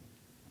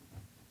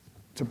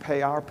to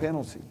pay our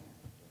penalty.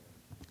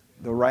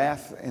 The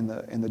wrath and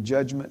the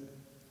judgment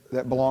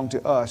that belonged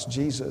to us,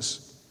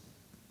 Jesus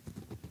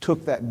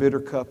took that bitter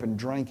cup and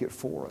drank it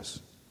for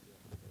us.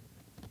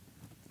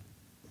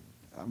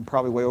 I'm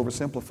probably way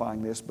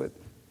oversimplifying this, but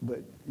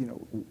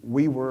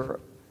we were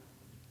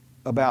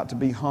about to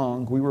be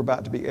hung. We were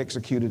about to be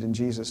executed, and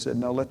Jesus said,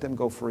 no, let them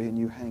go free and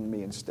you hang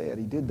me instead.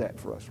 He did that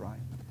for us, right?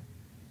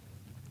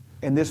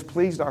 And this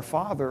pleased our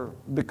Father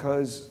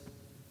because,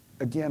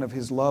 again, of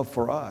His love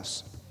for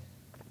us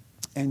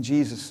and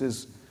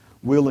Jesus'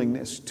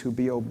 willingness to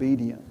be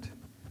obedient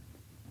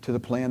to the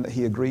plan that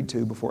He agreed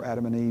to before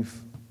Adam and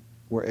Eve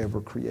were ever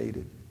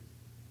created.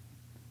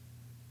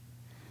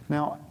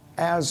 Now,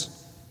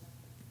 as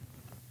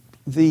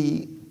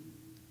the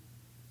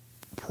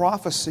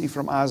prophecy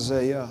from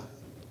Isaiah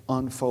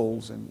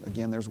unfolds, and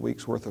again, there's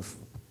weeks worth of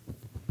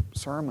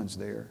sermons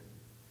there,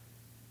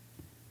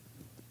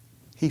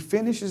 he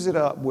finishes it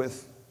up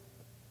with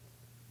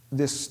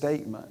this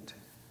statement.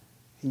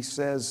 He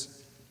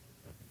says,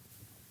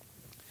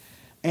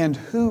 and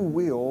who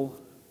will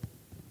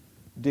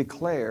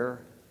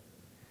declare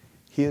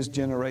his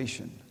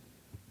generation?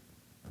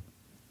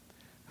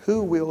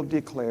 Who will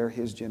declare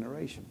his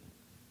generation?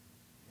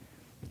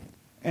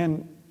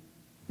 And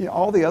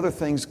all the other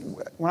things,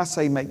 when I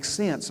say make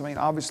sense,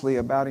 obviously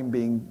about him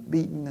being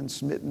beaten and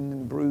smitten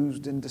and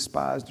bruised and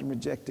despised and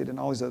rejected and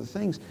all these other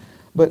things.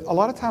 But a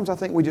lot of times I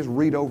think we just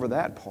read over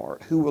that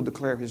part, who will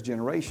declare his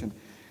generation,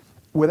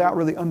 without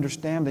really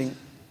understanding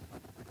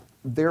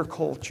their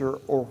culture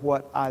or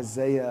what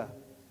Isaiah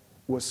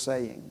was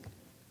saying.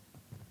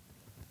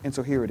 And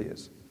so here it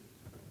is.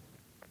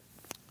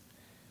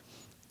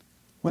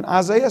 When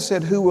Isaiah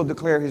said, who will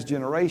declare his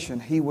generation,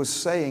 he was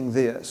saying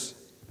this.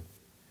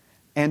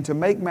 And to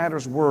make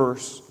matters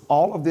worse,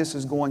 all of this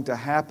is going to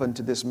happen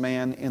to this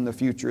man in the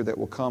future that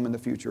will come in the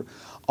future.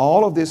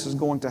 All of this is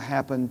going to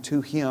happen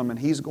to him, and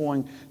he's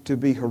going to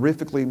be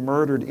horrifically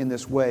murdered in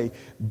this way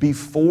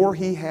before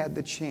he had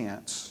the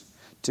chance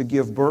to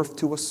give birth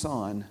to a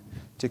son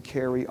to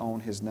carry on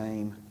his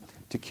name,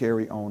 to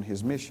carry on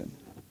his mission.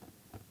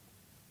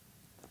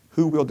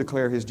 Who will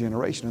declare his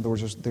generation? In other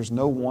words, there's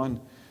no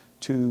one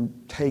to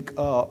take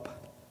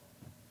up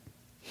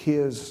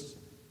his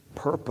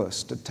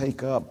purpose, to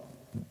take up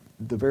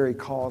the very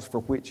cause for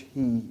which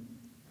he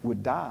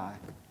would die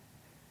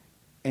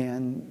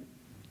and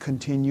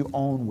continue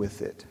on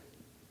with it.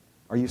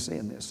 Are you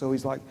seeing this? So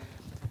he's like,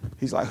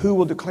 who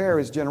will declare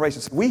his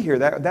generation? So we hear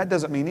that. That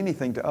doesn't mean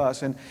anything to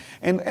us. And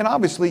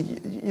obviously,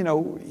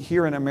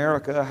 here in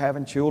America,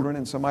 having children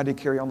and somebody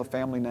to carry on the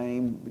family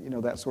name,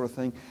 that sort of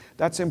thing,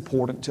 that's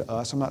important to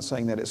us. I'm not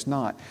saying that it's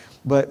not.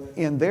 But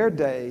in their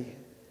day,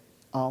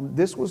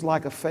 this was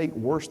like a fate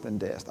worse than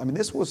death.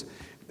 This was,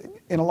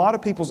 in a lot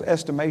of people's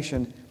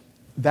estimation,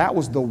 that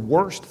was the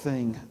worst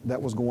thing that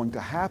was going to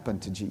happen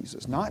to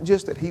Jesus. Not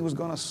just that he was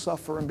going to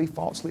suffer and be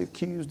falsely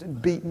accused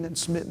and beaten and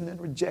smitten and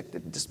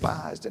rejected and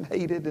despised and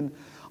hated and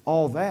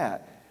all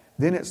that.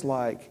 Then it's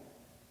like,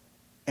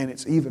 and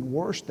it's even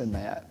worse than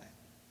that,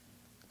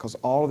 because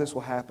all of this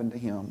will happen to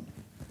him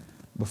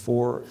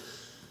before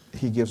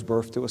he gives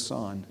birth to a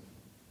son,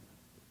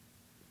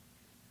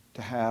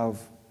 to have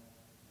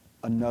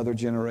another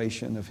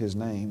generation of his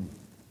name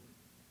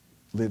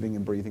living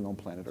and breathing on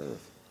planet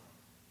Earth.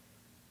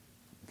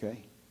 Okay?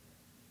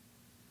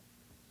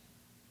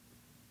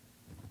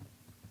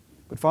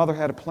 But Father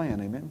had a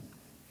plan, amen?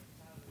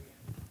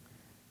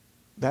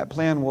 That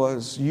plan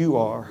was, you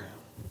are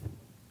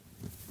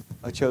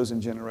a chosen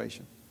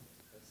generation.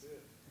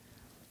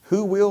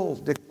 Who will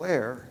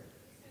declare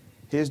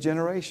his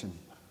generation?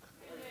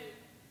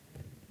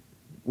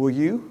 Will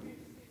you?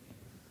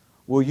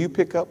 Will you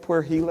pick up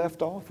where he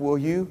left off? Will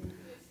you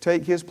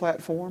take his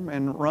platform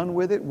and run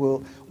with it?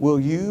 Will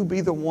you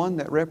be the one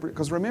that represents?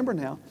 Because remember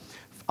now,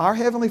 our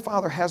Heavenly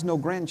Father has no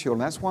grandchildren.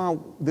 That's why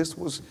this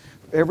was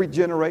every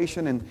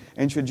generation.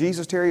 And should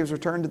Jesus tarry his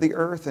return to the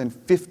earth, and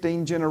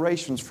 15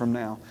 generations from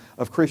now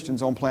of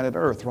Christians on planet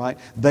Earth, right?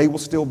 They will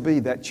still be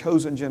that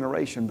chosen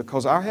generation,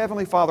 because our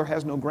Heavenly Father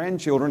has no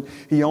grandchildren.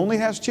 He only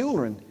has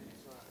children.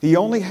 He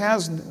only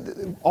has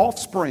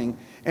offspring.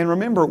 And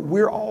remember,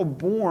 we're all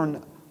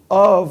born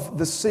of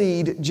the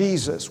seed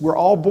Jesus. We're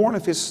all born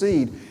of His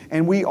seed,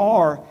 and we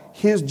are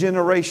His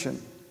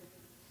generation.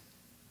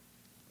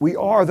 We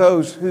are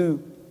those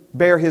who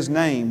bear His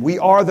name. We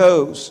are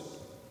those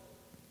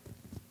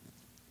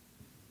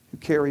who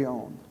carry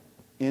on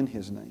in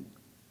His name.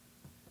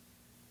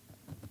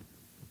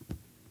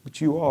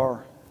 But you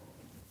are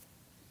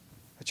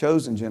a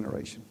chosen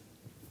generation.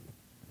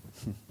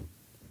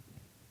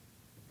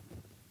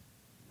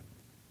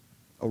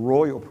 A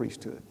royal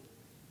priesthood.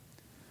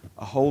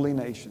 A holy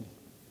nation.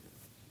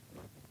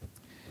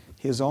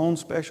 His own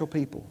special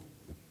people,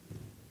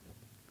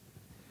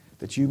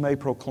 that you may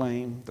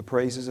proclaim the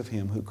praises of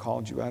Him who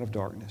called you out of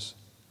darkness.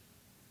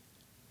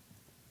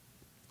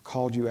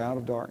 Called you out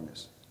of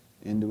darkness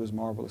into His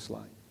marvelous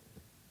light.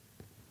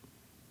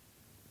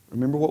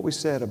 Remember what we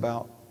said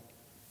about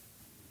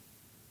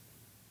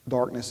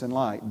darkness and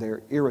light.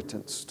 They're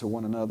irritants to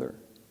one another.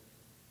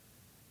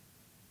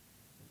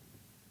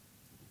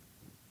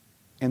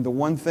 And the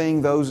one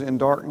thing those in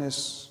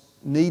darkness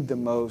need the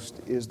most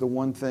is the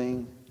one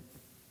thing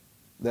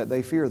that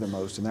they fear the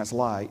most, and that's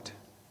light.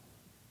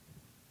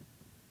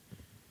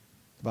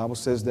 The Bible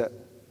says that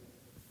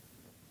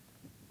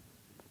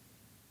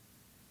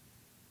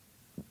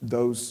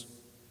those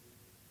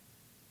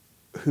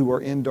who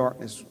are in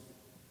darkness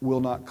will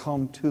not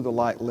come to the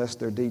light lest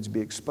their deeds be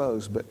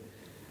exposed. But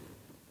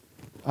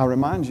I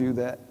remind you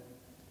that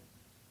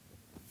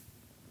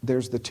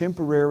there's the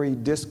temporary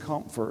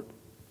discomfort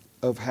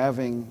of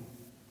having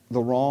the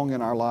wrong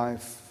in our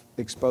life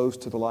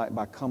exposed to the light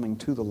by coming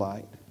to the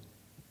light.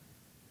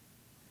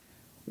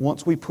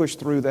 Once we push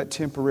through that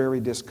temporary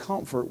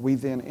discomfort, we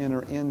then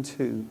enter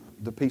into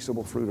the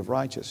peaceable fruit of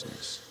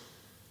righteousness.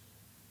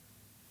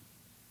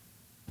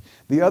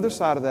 The other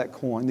side of that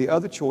coin, the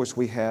other choice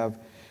we have,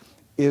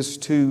 is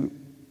to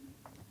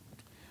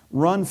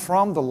run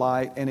from the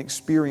light and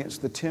experience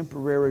the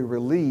temporary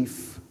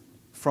relief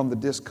from the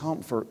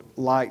discomfort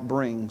light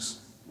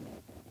brings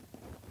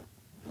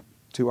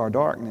to our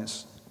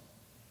darkness.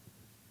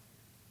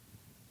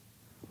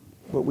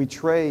 But we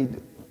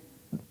trade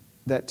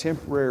that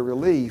temporary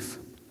relief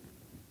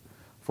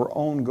for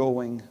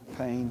ongoing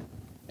pain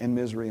and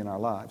misery in our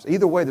lives.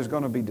 Either way, there's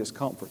going to be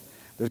discomfort.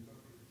 There's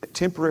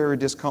temporary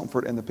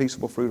discomfort and the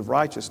peaceable fruit of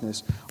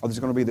righteousness, or there's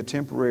going to be the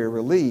temporary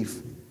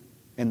relief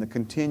and the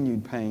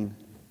continued pain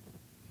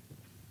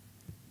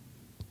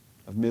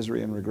of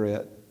misery and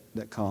regret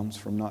that comes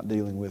from not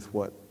dealing with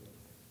what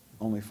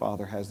only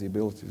Father has the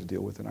ability to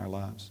deal with in our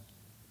lives.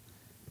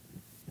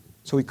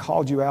 So He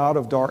called you out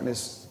of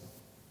darkness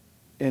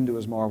into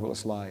His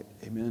marvelous light.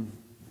 Amen.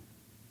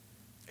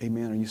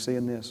 Amen. Are you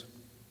seeing this?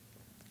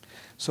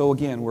 So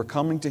again, we're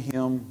coming to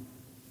Him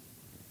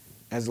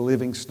as a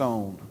living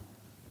stone.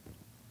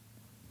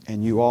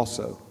 And you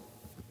also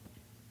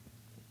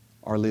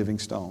are living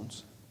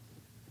stones.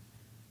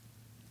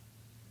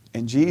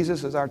 And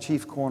Jesus is our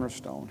chief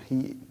cornerstone.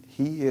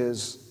 He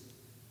is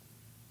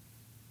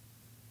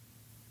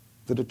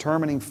the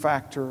determining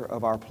factor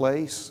of our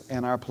place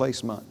and our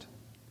placement.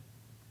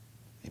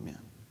 Amen.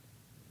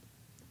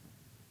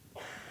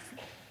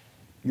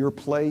 Your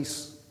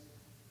place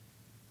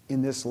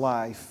in this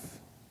life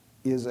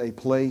is a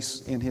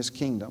place in His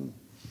kingdom,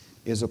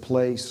 is a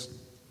place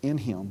in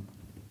Him,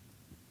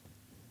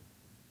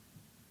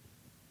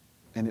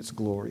 and it's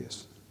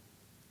glorious.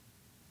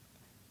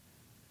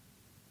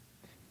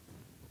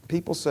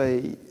 People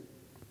say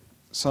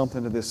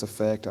something to this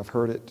effect. I've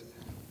heard it.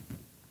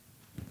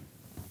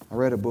 I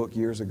read a book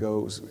years ago.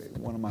 It was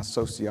one of my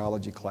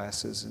sociology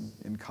classes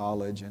in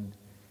college, and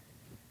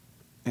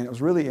it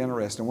was really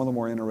interesting, one of the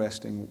more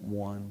interesting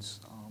ones.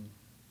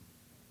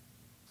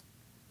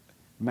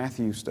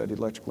 Matthew studied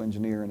electrical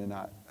engineering, and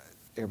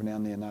every now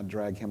and then I'd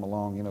drag him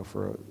along,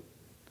 for a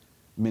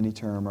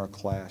mini-term or a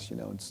class,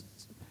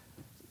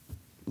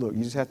 Look,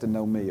 you just have to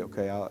know me,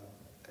 okay?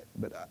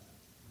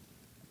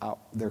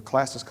 Their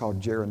class is called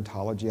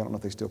gerontology. I don't know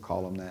if they still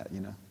call them that,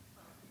 And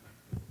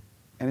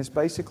it's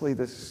basically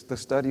the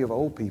study of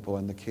old people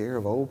and the care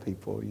of old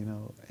people,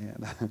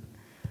 And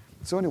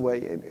so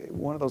anyway, in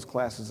one of those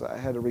classes, I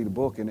had to read a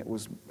book, and it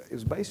was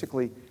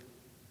basically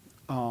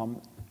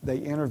they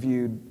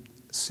interviewed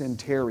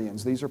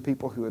centenarians. These are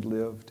people who had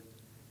lived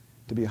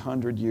to be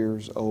 100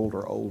 years old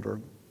or older,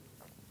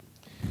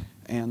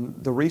 and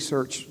the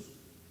research,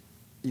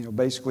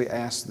 basically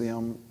asked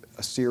them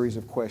a series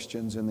of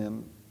questions, and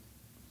then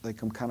they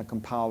kind of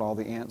compiled all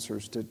the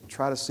answers to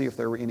try to see if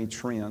there were any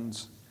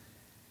trends.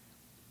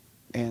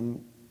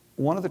 And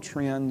one of the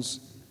trends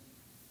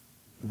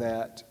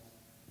that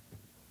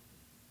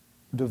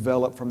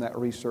developed from that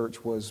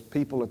research was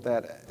people at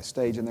that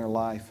stage in their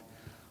life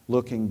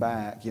looking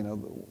back,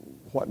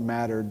 what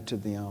mattered to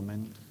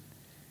them.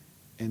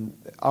 And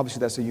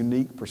obviously that's a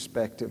unique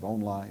perspective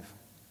on life.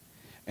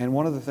 And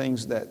one of the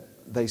things that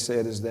they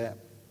said is that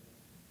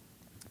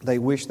they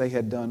wish they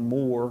had done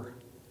more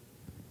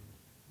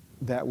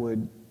that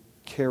would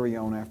carry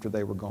on after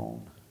they were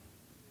gone.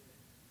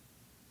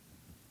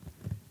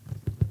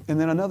 And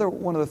then another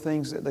one of the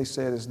things that they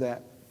said is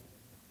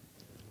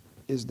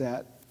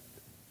that,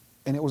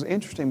 and it was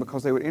interesting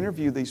because they would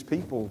interview these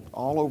people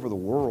all over the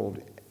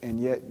world, and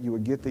yet you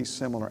would get these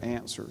similar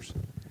answers.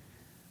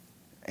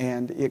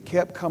 And it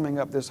kept coming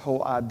up, this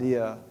whole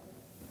idea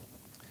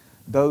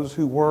those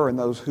who were and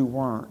those who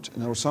weren't.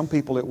 And there were some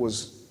people it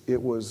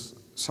was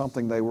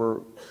something they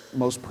were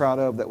most proud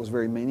of that was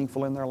very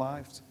meaningful in their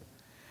lives.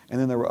 And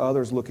then there were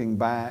others looking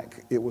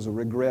back, it was a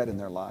regret in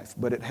their life.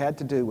 But it had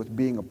to do with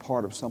being a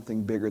part of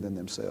something bigger than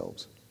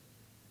themselves.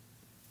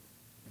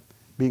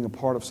 Being a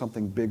part of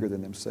something bigger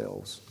than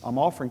themselves. I'm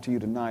offering to you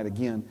tonight,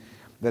 again,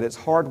 that it's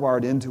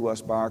hardwired into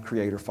us by our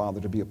Creator, Father,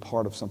 to be a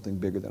part of something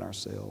bigger than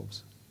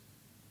ourselves.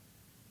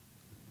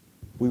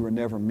 We were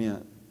never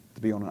meant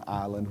to be on an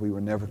island. We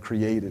were never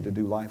created to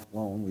do life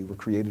alone. We were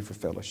created for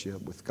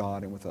fellowship with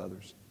God and with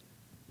others.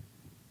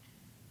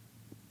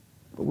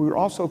 But we were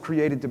also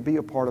created to be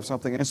a part of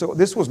something. And so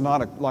this was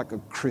not like a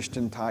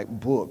Christian type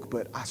book,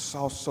 but I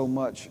saw so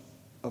much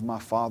of my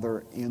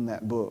Father in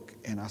that book.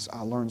 And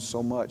I learned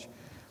so much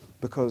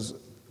because,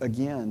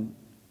 again,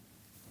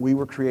 we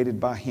were created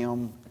by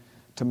Him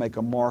to make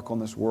a mark on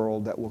this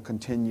world that will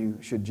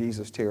continue, should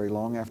Jesus tarry,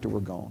 long after we're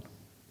gone.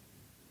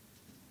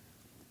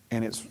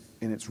 And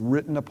it's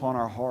written upon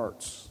our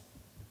hearts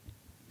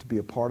to be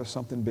a part of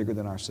something bigger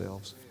than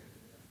ourselves.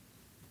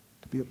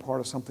 To be a part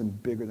of something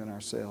bigger than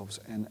ourselves.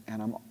 And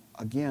I'm,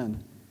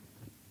 again,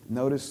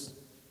 notice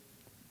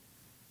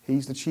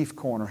He's the chief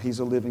corner. He's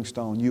a living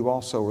stone. You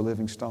also are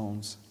living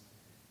stones.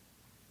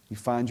 You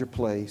find your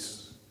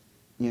place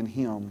in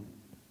Him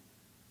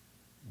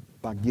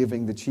by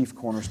giving the chief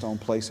cornerstone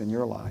place in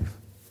your life.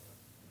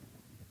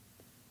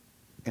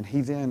 And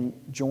He then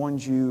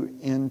joins you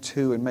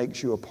into and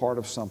makes you a part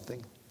of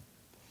something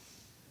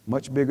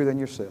much bigger than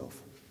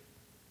yourself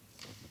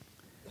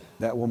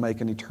that will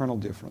make an eternal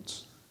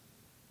difference.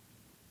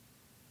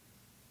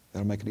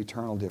 That'll make an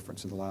eternal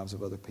difference in the lives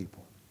of other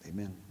people.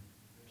 Amen.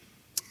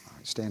 All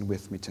right, stand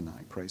with me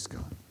tonight. Praise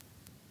God.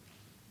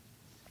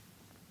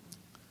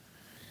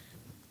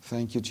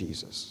 Thank you,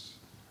 Jesus.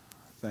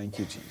 Thank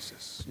you,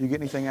 Jesus. You get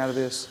anything out of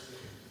this?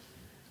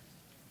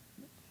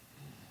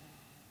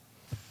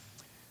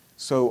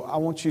 So I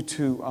want you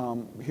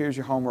to, here's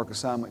your homework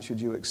assignment should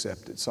you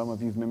accept it. Some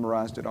of you have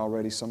memorized it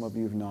already, some of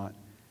you have not.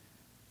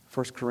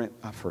 1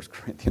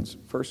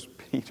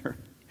 Peter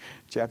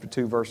chapter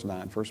 2, verse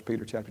 9. 1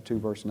 Peter chapter 2,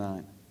 verse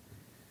 9.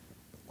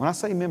 When I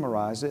say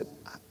memorize it,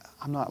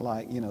 I'm not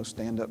like,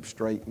 stand up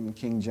straight and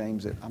King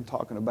James it. I'm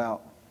talking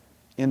about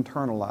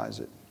internalize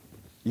it.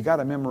 You got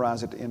to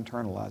memorize it to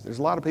internalize it. There's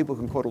a lot of people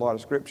who can quote a lot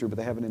of Scripture, but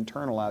they haven't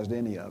internalized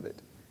any of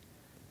it.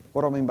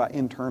 What do I mean by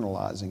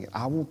internalizing it?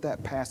 I want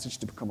that passage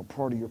to become a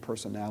part of your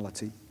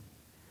personality.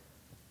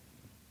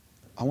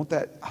 I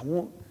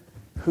want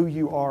who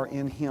you are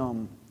in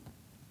Him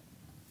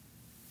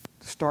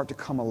to start to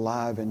come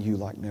alive in you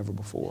like never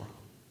before.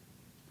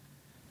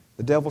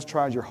 The devil's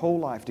tried your whole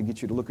life to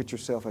get you to look at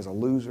yourself as a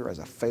loser, as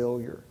a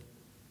failure,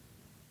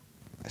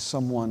 as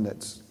someone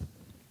that's,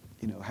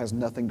 has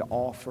nothing to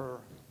offer,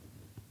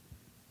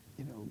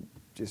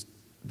 just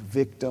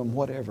victim,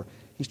 whatever.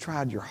 He's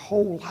tried your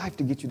whole life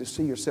to get you to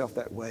see yourself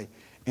that way.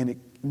 And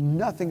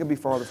nothing could be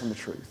farther from the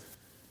truth.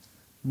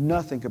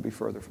 Nothing could be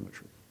further from the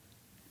truth.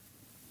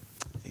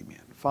 Amen.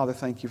 Father,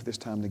 thank you for this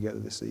time together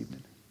this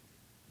evening.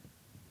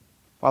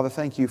 Father,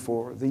 thank you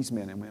for these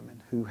men and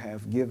women who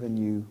have given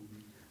you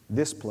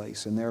this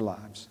place in their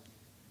lives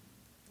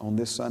on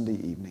this Sunday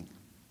evening.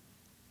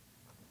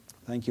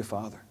 Thank you,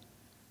 Father,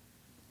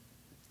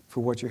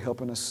 for what you're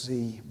helping us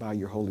see by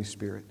your Holy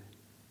Spirit,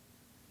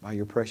 by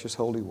your precious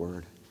holy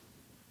word.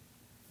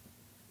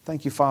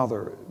 Thank you,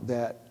 Father,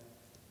 that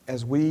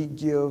as we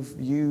give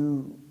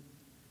you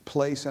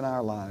place in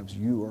our lives,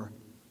 you are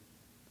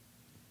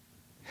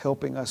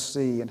helping us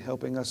see and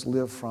helping us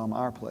live from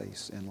our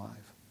place in life.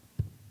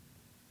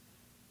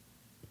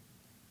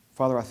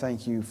 Father, I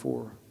thank you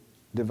for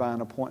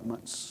divine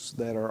appointments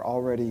that are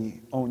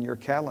already on your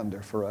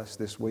calendar for us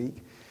this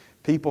week.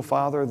 People,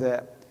 Father,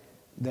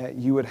 that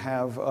you would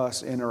have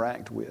us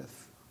interact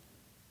with.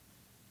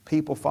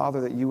 People,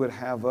 Father, that you would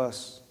have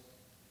us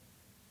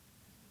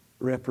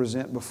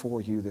represent before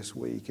you this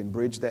week and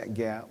bridge that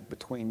gap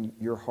between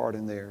your heart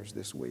and theirs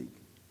this week.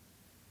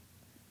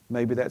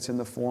 Maybe that's in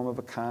the form of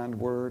a kind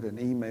word, an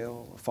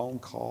email, a phone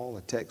call,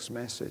 a text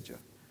message,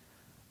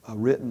 a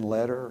written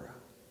letter,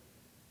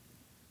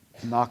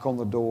 a knock on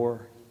the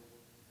door,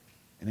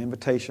 an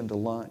invitation to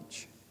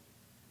lunch.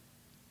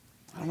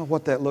 I don't know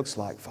what that looks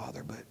like,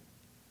 Father, but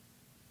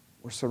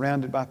we're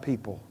surrounded by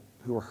people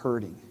who are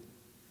hurting,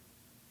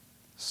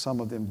 some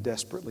of them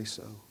desperately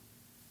so.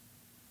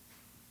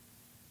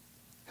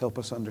 Help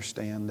us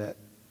understand that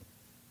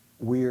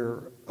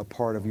we're a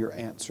part of your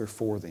answer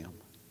for them.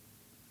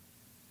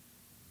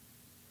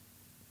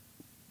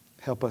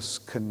 Help us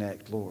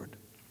connect, Lord,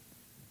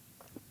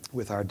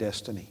 with our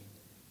destiny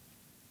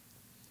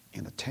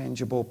in a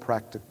tangible,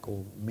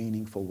 practical,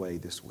 meaningful way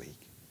this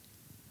week.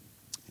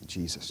 In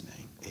Jesus'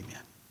 name,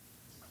 amen.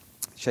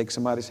 Shake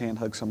somebody's hand,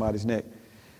 hug somebody's neck.